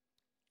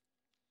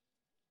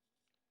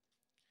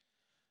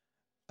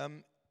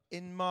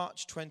 In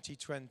March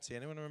 2020,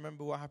 anyone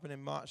remember what happened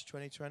in March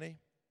 2020?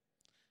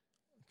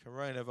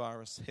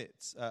 Coronavirus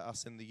hit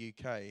us in the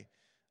UK.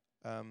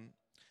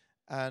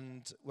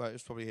 And, well, it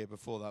was probably here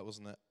before that,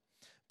 wasn't it?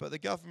 But the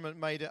government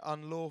made it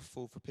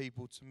unlawful for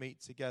people to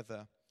meet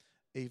together,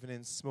 even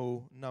in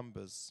small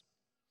numbers.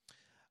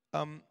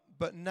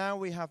 But now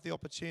we have the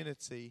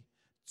opportunity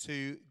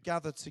to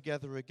gather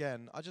together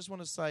again. I just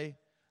want to say,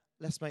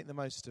 let's make the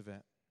most of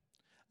it.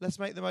 Let's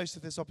make the most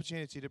of this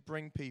opportunity to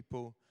bring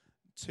people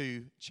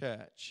to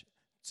church,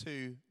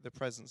 to the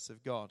presence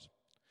of God.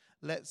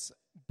 Let's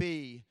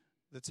be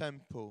the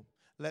temple.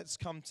 Let's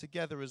come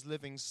together as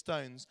living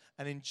stones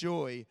and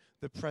enjoy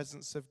the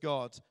presence of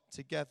God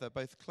together,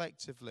 both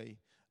collectively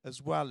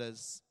as well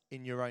as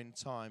in your own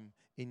time,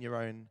 in your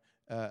own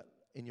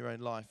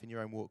life, in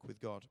your own walk with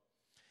God.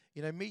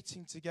 You know,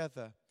 meeting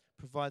together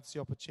provides the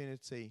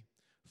opportunity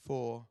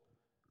for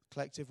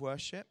collective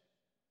worship.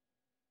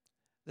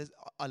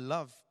 I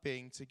love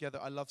being together.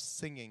 I love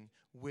singing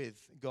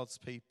with God's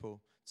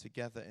people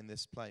together in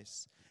this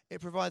place.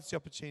 It provides the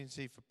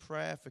opportunity for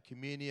prayer, for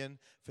communion,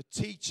 for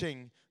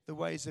teaching the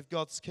ways of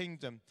God's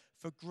kingdom,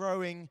 for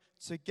growing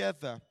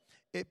together.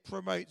 It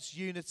promotes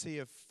unity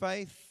of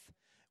faith.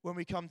 When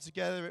we come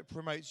together, it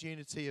promotes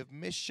unity of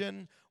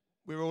mission.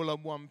 We're all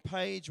on one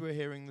page. We're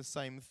hearing the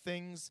same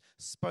things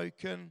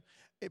spoken.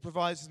 It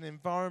provides an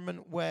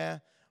environment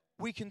where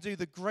we can do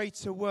the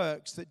greater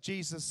works that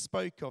Jesus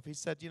spoke of. He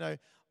said, you know,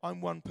 I'm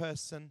one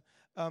person,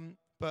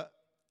 but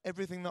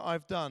everything that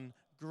I've done,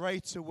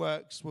 greater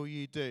works will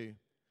you do.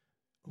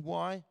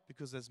 Why?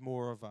 Because there's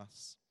more of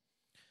us.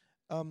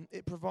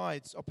 It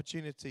provides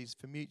opportunities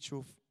for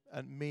mutual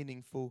and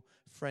meaningful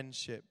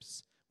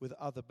friendships with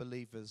other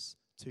believers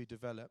to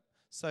develop.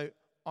 So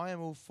I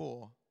am all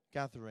for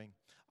gathering.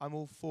 I'm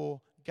all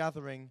for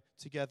gathering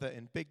together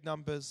in big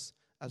numbers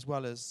as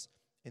well as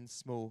in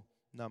small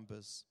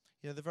numbers.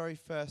 You know, the very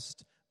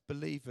first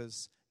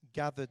believers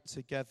gathered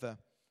together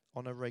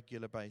on a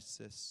regular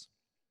basis.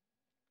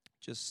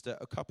 Just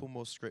a couple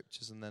more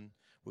scriptures and then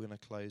we're going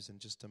to close in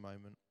just a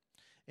moment.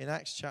 In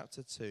Acts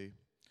chapter 2,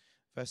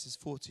 verses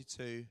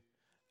 42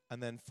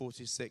 and then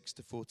 46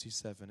 to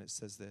 47, it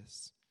says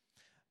this: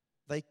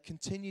 "They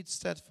continued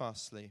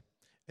steadfastly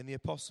in the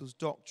apostles'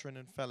 doctrine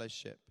and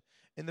fellowship,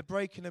 in the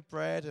breaking of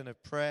bread and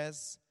of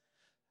prayers."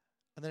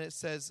 And then it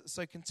says,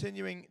 "So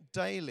continuing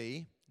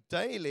daily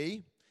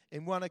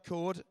in one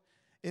accord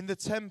in the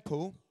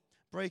temple,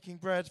 breaking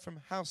bread from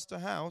house to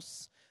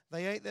house,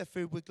 they ate their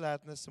food with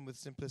gladness and with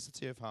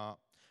simplicity of heart,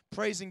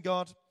 praising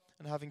God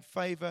and having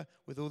favor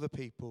with all the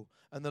people.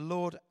 And the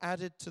Lord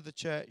added to the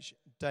church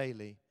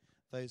daily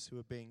those who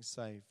were being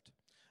saved."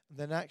 And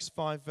then Acts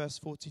 5 verse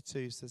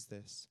 42 says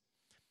this: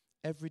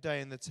 "Every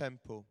day in the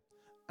temple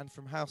and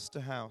from house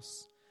to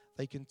house,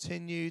 they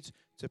continued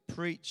to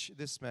preach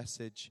this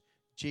message: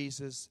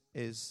 Jesus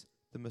is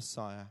the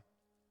Messiah."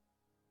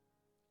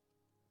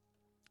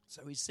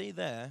 So we see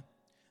there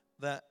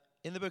that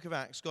in the book of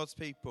Acts, God's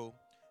people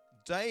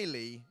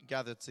daily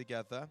gathered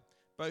together,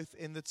 both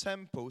in the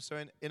temple, so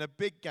in a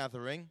big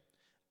gathering,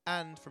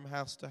 and from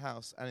house to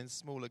house, and in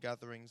smaller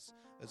gatherings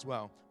as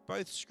well.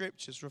 Both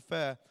scriptures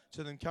refer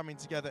to them coming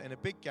together in a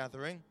big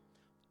gathering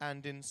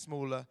and in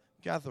smaller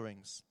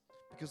gatherings,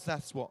 because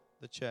that's what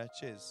the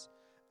church is.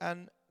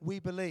 And we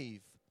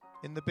believe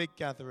in the big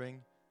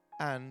gathering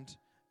and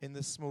in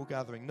the small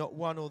gathering, not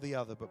one or the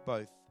other, but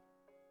both.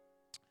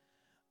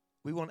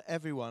 We want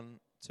everyone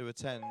to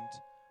attend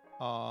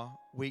our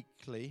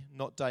weekly,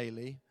 not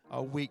daily,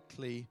 our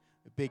weekly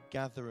big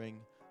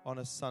gathering on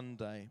a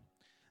Sunday.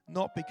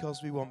 Not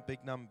because we want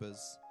big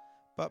numbers,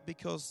 but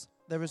because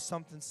there is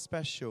something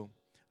special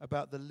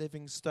about the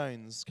living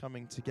stones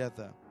coming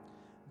together,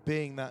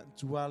 being that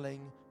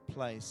dwelling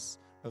place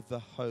of the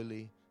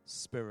Holy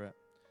Spirit,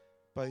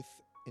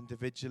 both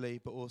individually,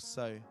 but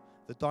also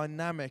the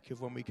dynamic of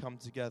when we come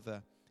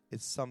together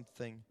is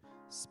something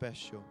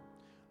special.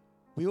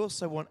 We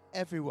also want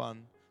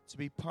everyone to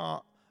be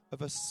part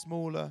of a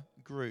smaller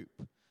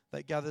group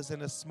that gathers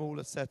in a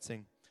smaller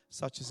setting,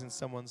 such as in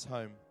someone's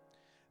home.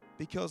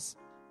 Because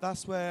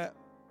That's where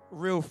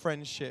real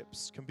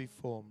friendships can be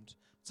formed.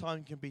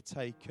 Time can be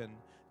taken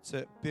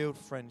to build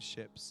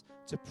friendships,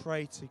 to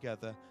pray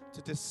together,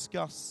 to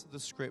discuss the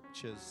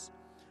scriptures.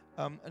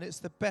 And it's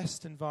the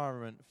best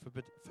environment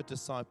for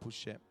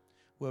discipleship,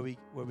 where we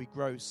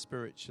grow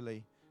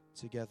spiritually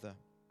together.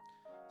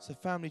 So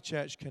Family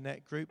Church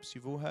Connect groups,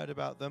 you've all heard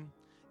about them.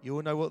 You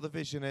all know what the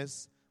vision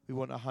is. We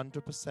want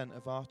 100%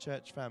 of our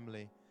church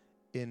family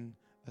in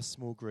a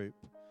small group.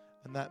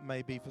 And that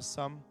may be for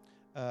some,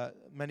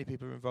 many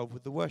people are involved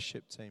with the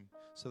worship team.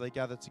 So they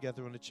gather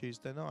together on a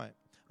Tuesday night.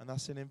 And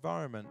that's an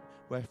environment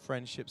where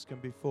friendships can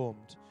be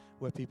formed,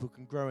 where people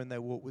can grow in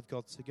their walk with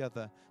God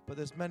together. But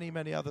there's many,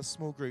 many other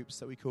small groups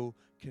that we call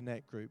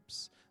Connect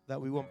groups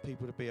that we want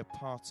people to be a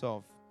part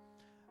of.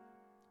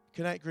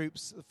 Connect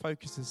groups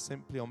focuses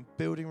simply on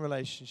building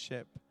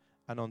relationship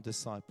and on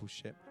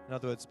discipleship. In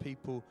other words,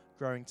 people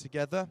growing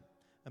together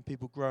and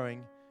people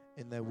growing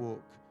in their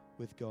walk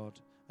with God.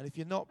 And if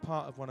you're not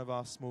part of one of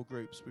our small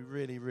groups, we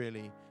really,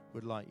 really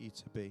would like you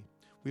to be.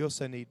 We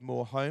also need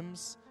more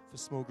homes for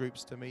small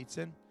groups to meet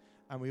in,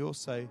 and we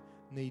also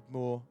need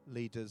more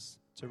leaders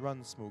to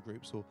run small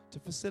groups or to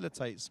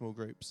facilitate small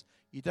groups.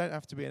 You don't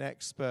have to be an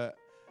expert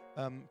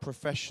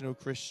professional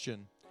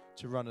Christian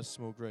to run a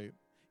small group.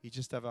 You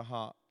just have to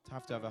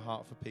have a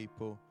heart for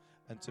people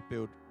and to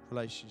build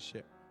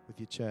relationship with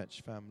your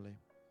church family.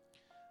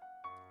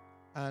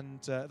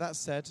 And that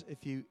said,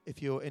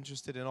 if you're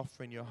interested in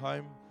offering your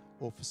home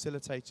or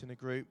facilitating a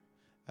group,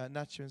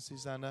 Nacho and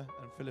Susanna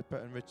and Philippa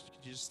and Richard,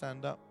 could you just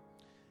stand up?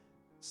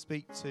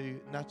 Speak to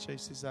Nacho,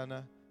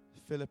 Susanna,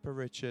 Philippa,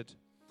 Richard,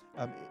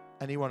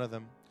 any one of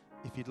them,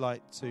 if you'd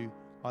like to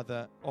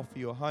either offer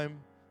your home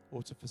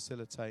or to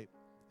facilitate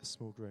a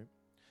small group.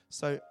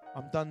 So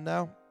I'm done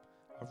now.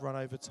 I've run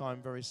over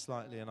time very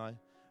slightly, and I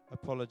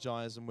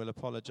apologise and will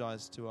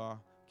apologise to our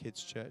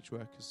kids' church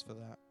workers for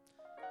that,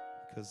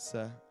 because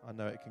I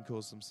know it can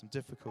cause them some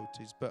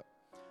difficulties. But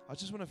I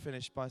just want to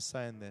finish by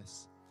saying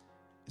this.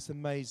 It's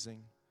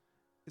amazing.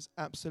 It's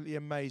absolutely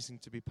amazing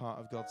to be part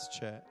of God's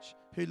church.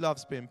 Who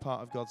loves being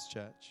part of God's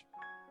church?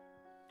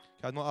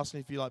 Okay, I'm not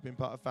asking if you like being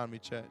part of Family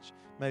Church.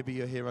 Maybe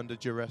you're here under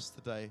duress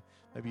today.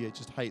 Maybe you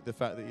just hate the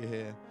fact that you're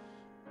here.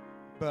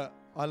 But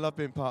I love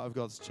being part of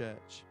God's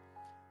church,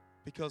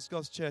 because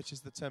God's church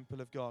is the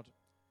temple of God.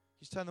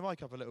 Just turn the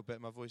mic up a little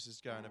bit. My voice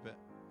is going a bit.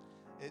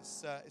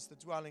 It's the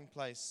dwelling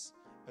place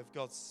of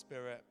God's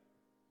Spirit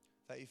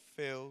that He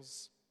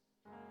feels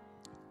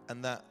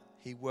and that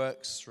He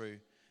works through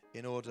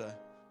in order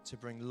to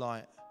bring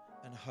light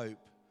and hope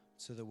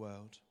to the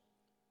world.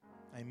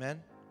 Amen?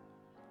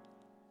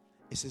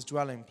 It's His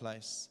dwelling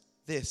place.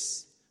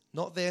 This,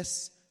 not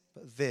this,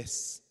 but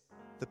this,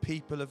 the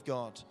people of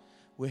God.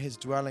 We're His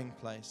dwelling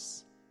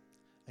place.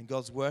 And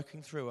God's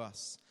working through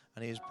us,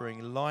 and He is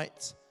bringing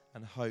light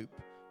and hope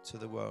to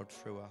the world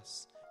through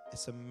us.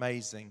 It's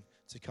amazing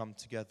to come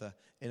together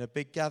in a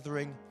big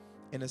gathering,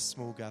 in a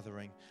small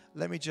gathering.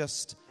 Let me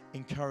just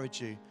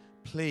encourage you,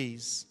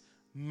 please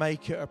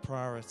make it a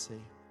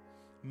priority.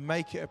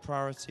 Make it a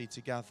priority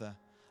to gather.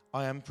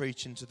 I am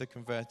preaching to the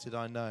converted,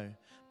 I know.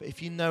 But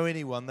if you know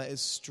anyone that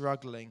is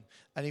struggling,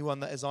 anyone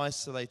that has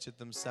isolated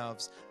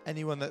themselves,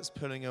 anyone that's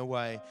pulling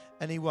away,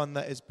 anyone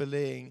that is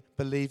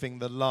believing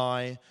the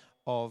lie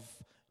of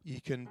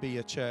you can be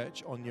a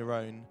church on your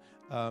own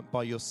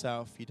by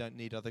yourself, you don't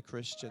need other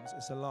Christians.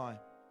 It's a lie.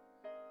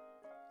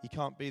 You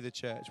can't be the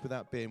church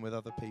without being with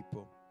other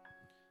people.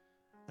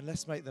 And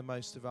let's make the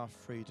most of our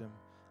freedom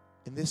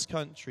in this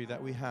country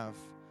that we have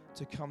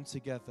to come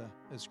together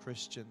as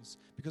Christians,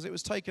 because it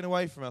was taken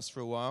away from us for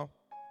a while.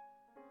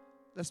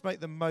 Let's make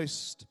the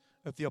most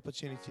of the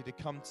opportunity to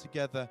come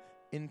together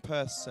in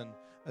person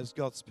as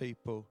God's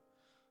people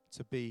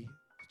to be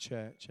the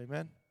church.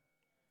 Amen?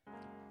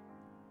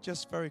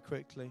 Just very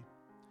quickly,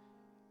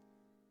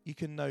 you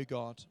can know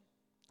God.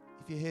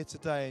 If you're here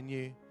today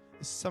and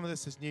some of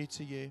this is new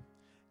to you,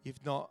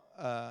 you've not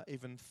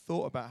even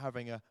thought about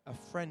having a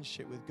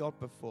friendship with God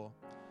before,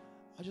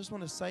 I just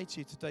want to say to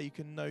you today, you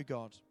can know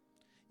God.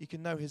 You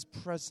can know His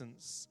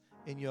presence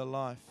in your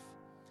life.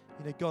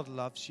 You know, God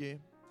loves you.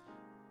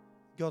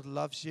 God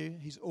loves you.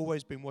 He's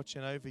always been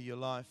watching over your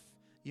life.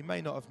 You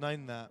may not have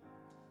known that,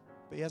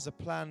 but He has a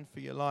plan for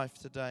your life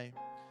today.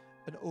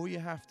 And all you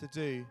have to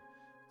do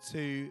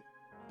to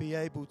be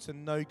able to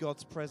know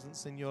God's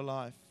presence in your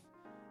life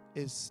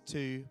is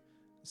to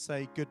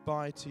say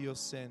goodbye to your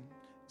sin.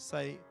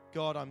 Say,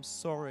 God, I'm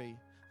sorry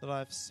that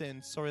I've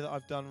sinned. Sorry that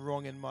I've done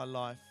wrong in my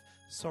life.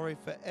 Sorry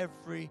for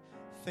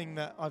everything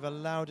that I've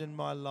allowed in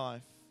my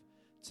life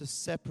to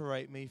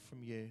separate me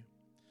from you,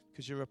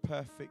 because you're a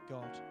perfect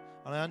God.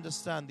 And I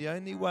understand the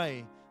only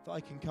way that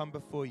I can come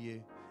before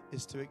you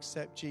is to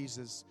accept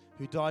Jesus,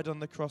 who died on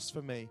the cross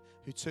for me,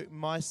 who took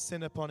my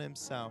sin upon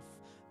Himself.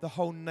 The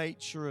whole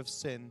nature of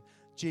sin,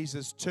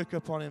 Jesus took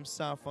upon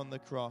Himself on the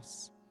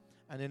cross.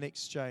 And in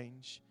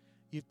exchange,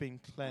 you've been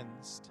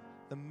cleansed.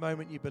 The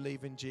moment you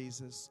believe in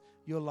Jesus,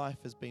 your life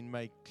has been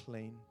made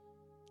clean.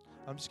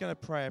 I'm just going to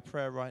pray a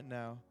prayer right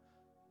now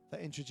that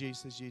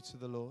introduces you to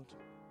the Lord.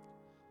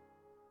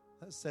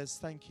 That says,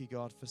 thank you,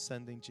 God, for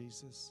sending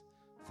Jesus.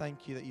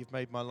 Thank you that you've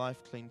made my life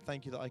clean.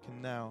 Thank you that I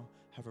can now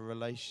have a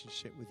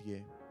relationship with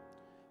you.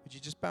 Would you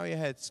just bow your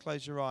heads,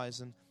 close your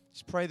eyes, and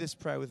just pray this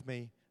prayer with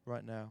me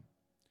right now.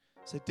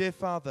 Say, dear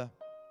Father,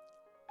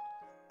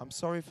 I'm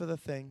sorry for the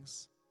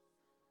things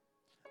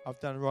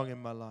I've done wrong in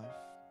my life.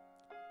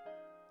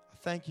 I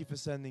thank you for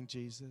sending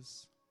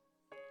Jesus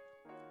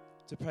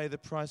to pay the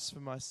price for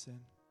my sin.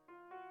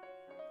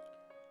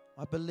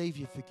 I believe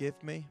you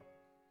forgive me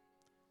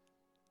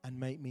and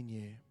make me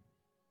new.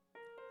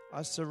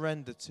 I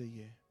surrender to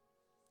you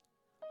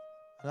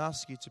and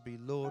ask you to be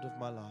Lord of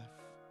my life.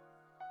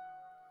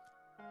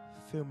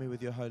 Fill me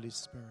with your Holy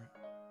Spirit.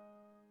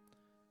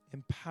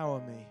 Empower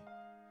me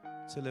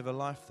to live a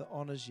life that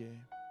honors you.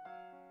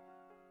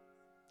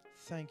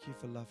 Thank you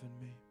for loving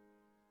me.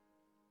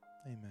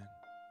 Amen.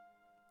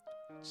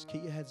 Just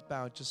keep your heads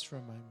bowed just for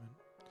a moment.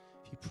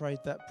 If you prayed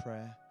that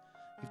prayer,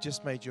 you've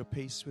just made your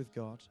peace with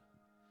God.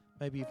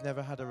 Maybe you've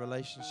never had a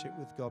relationship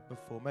with God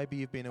before. Maybe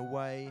you've been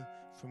away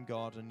from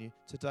God and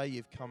today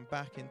you've come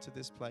back into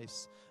this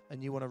place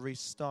and you want to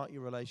restart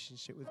your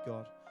relationship with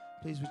God.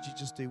 Please would you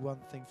just do one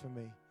thing for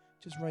me?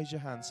 Just raise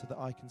your hand so that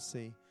I can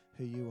see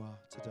who you are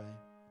today.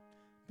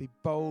 Be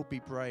bold, be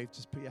brave.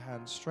 Just put your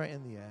hand straight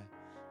in the air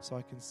so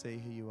I can see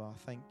who you are.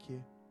 Thank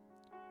you.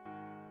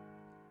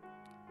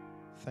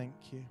 Thank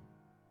you.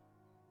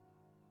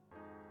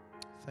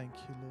 Thank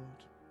you,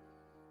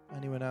 Lord.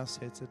 Anyone else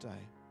here today?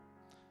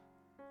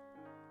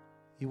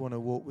 You want to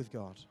walk with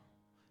God.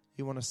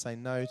 You want to say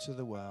no to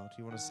the world.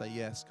 You want to say,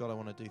 yes, God, I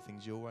want to do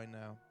things your way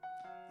now.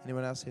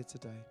 Anyone else here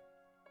today?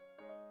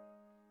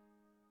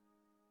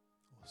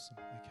 Awesome.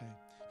 Okay.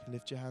 You can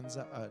lift your hands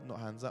up. Not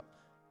hands up.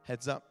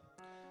 Heads up.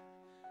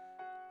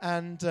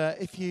 And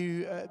if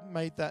you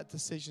made that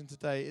decision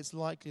today, it's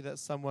likely that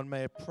someone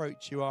may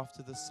approach you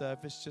after the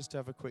service just to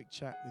have a quick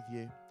chat with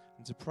you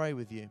and to pray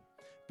with you.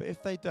 But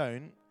if they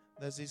don't,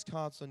 there's these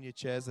cards on your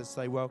chairs that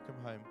say welcome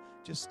home.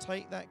 Just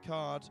take that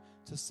card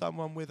to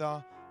someone with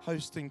our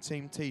hosting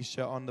team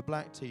t-shirt on, the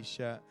black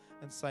t-shirt,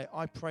 and say,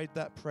 I prayed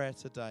that prayer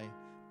today.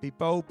 Be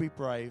bold, be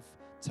brave.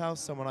 Tell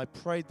someone I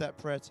prayed that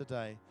prayer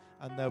today,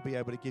 and they'll be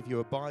able to give you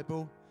a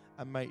Bible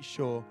and make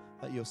sure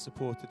that you're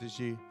supported as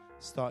you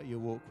start your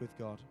walk with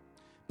God.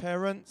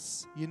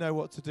 Parents, you know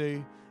what to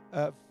do.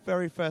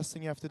 Very first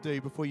thing you have to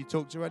do before you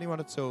talk to anyone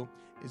at all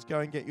is go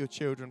and get your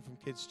children from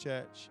Kids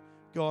Church.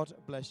 God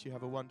bless you.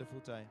 Have a wonderful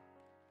day.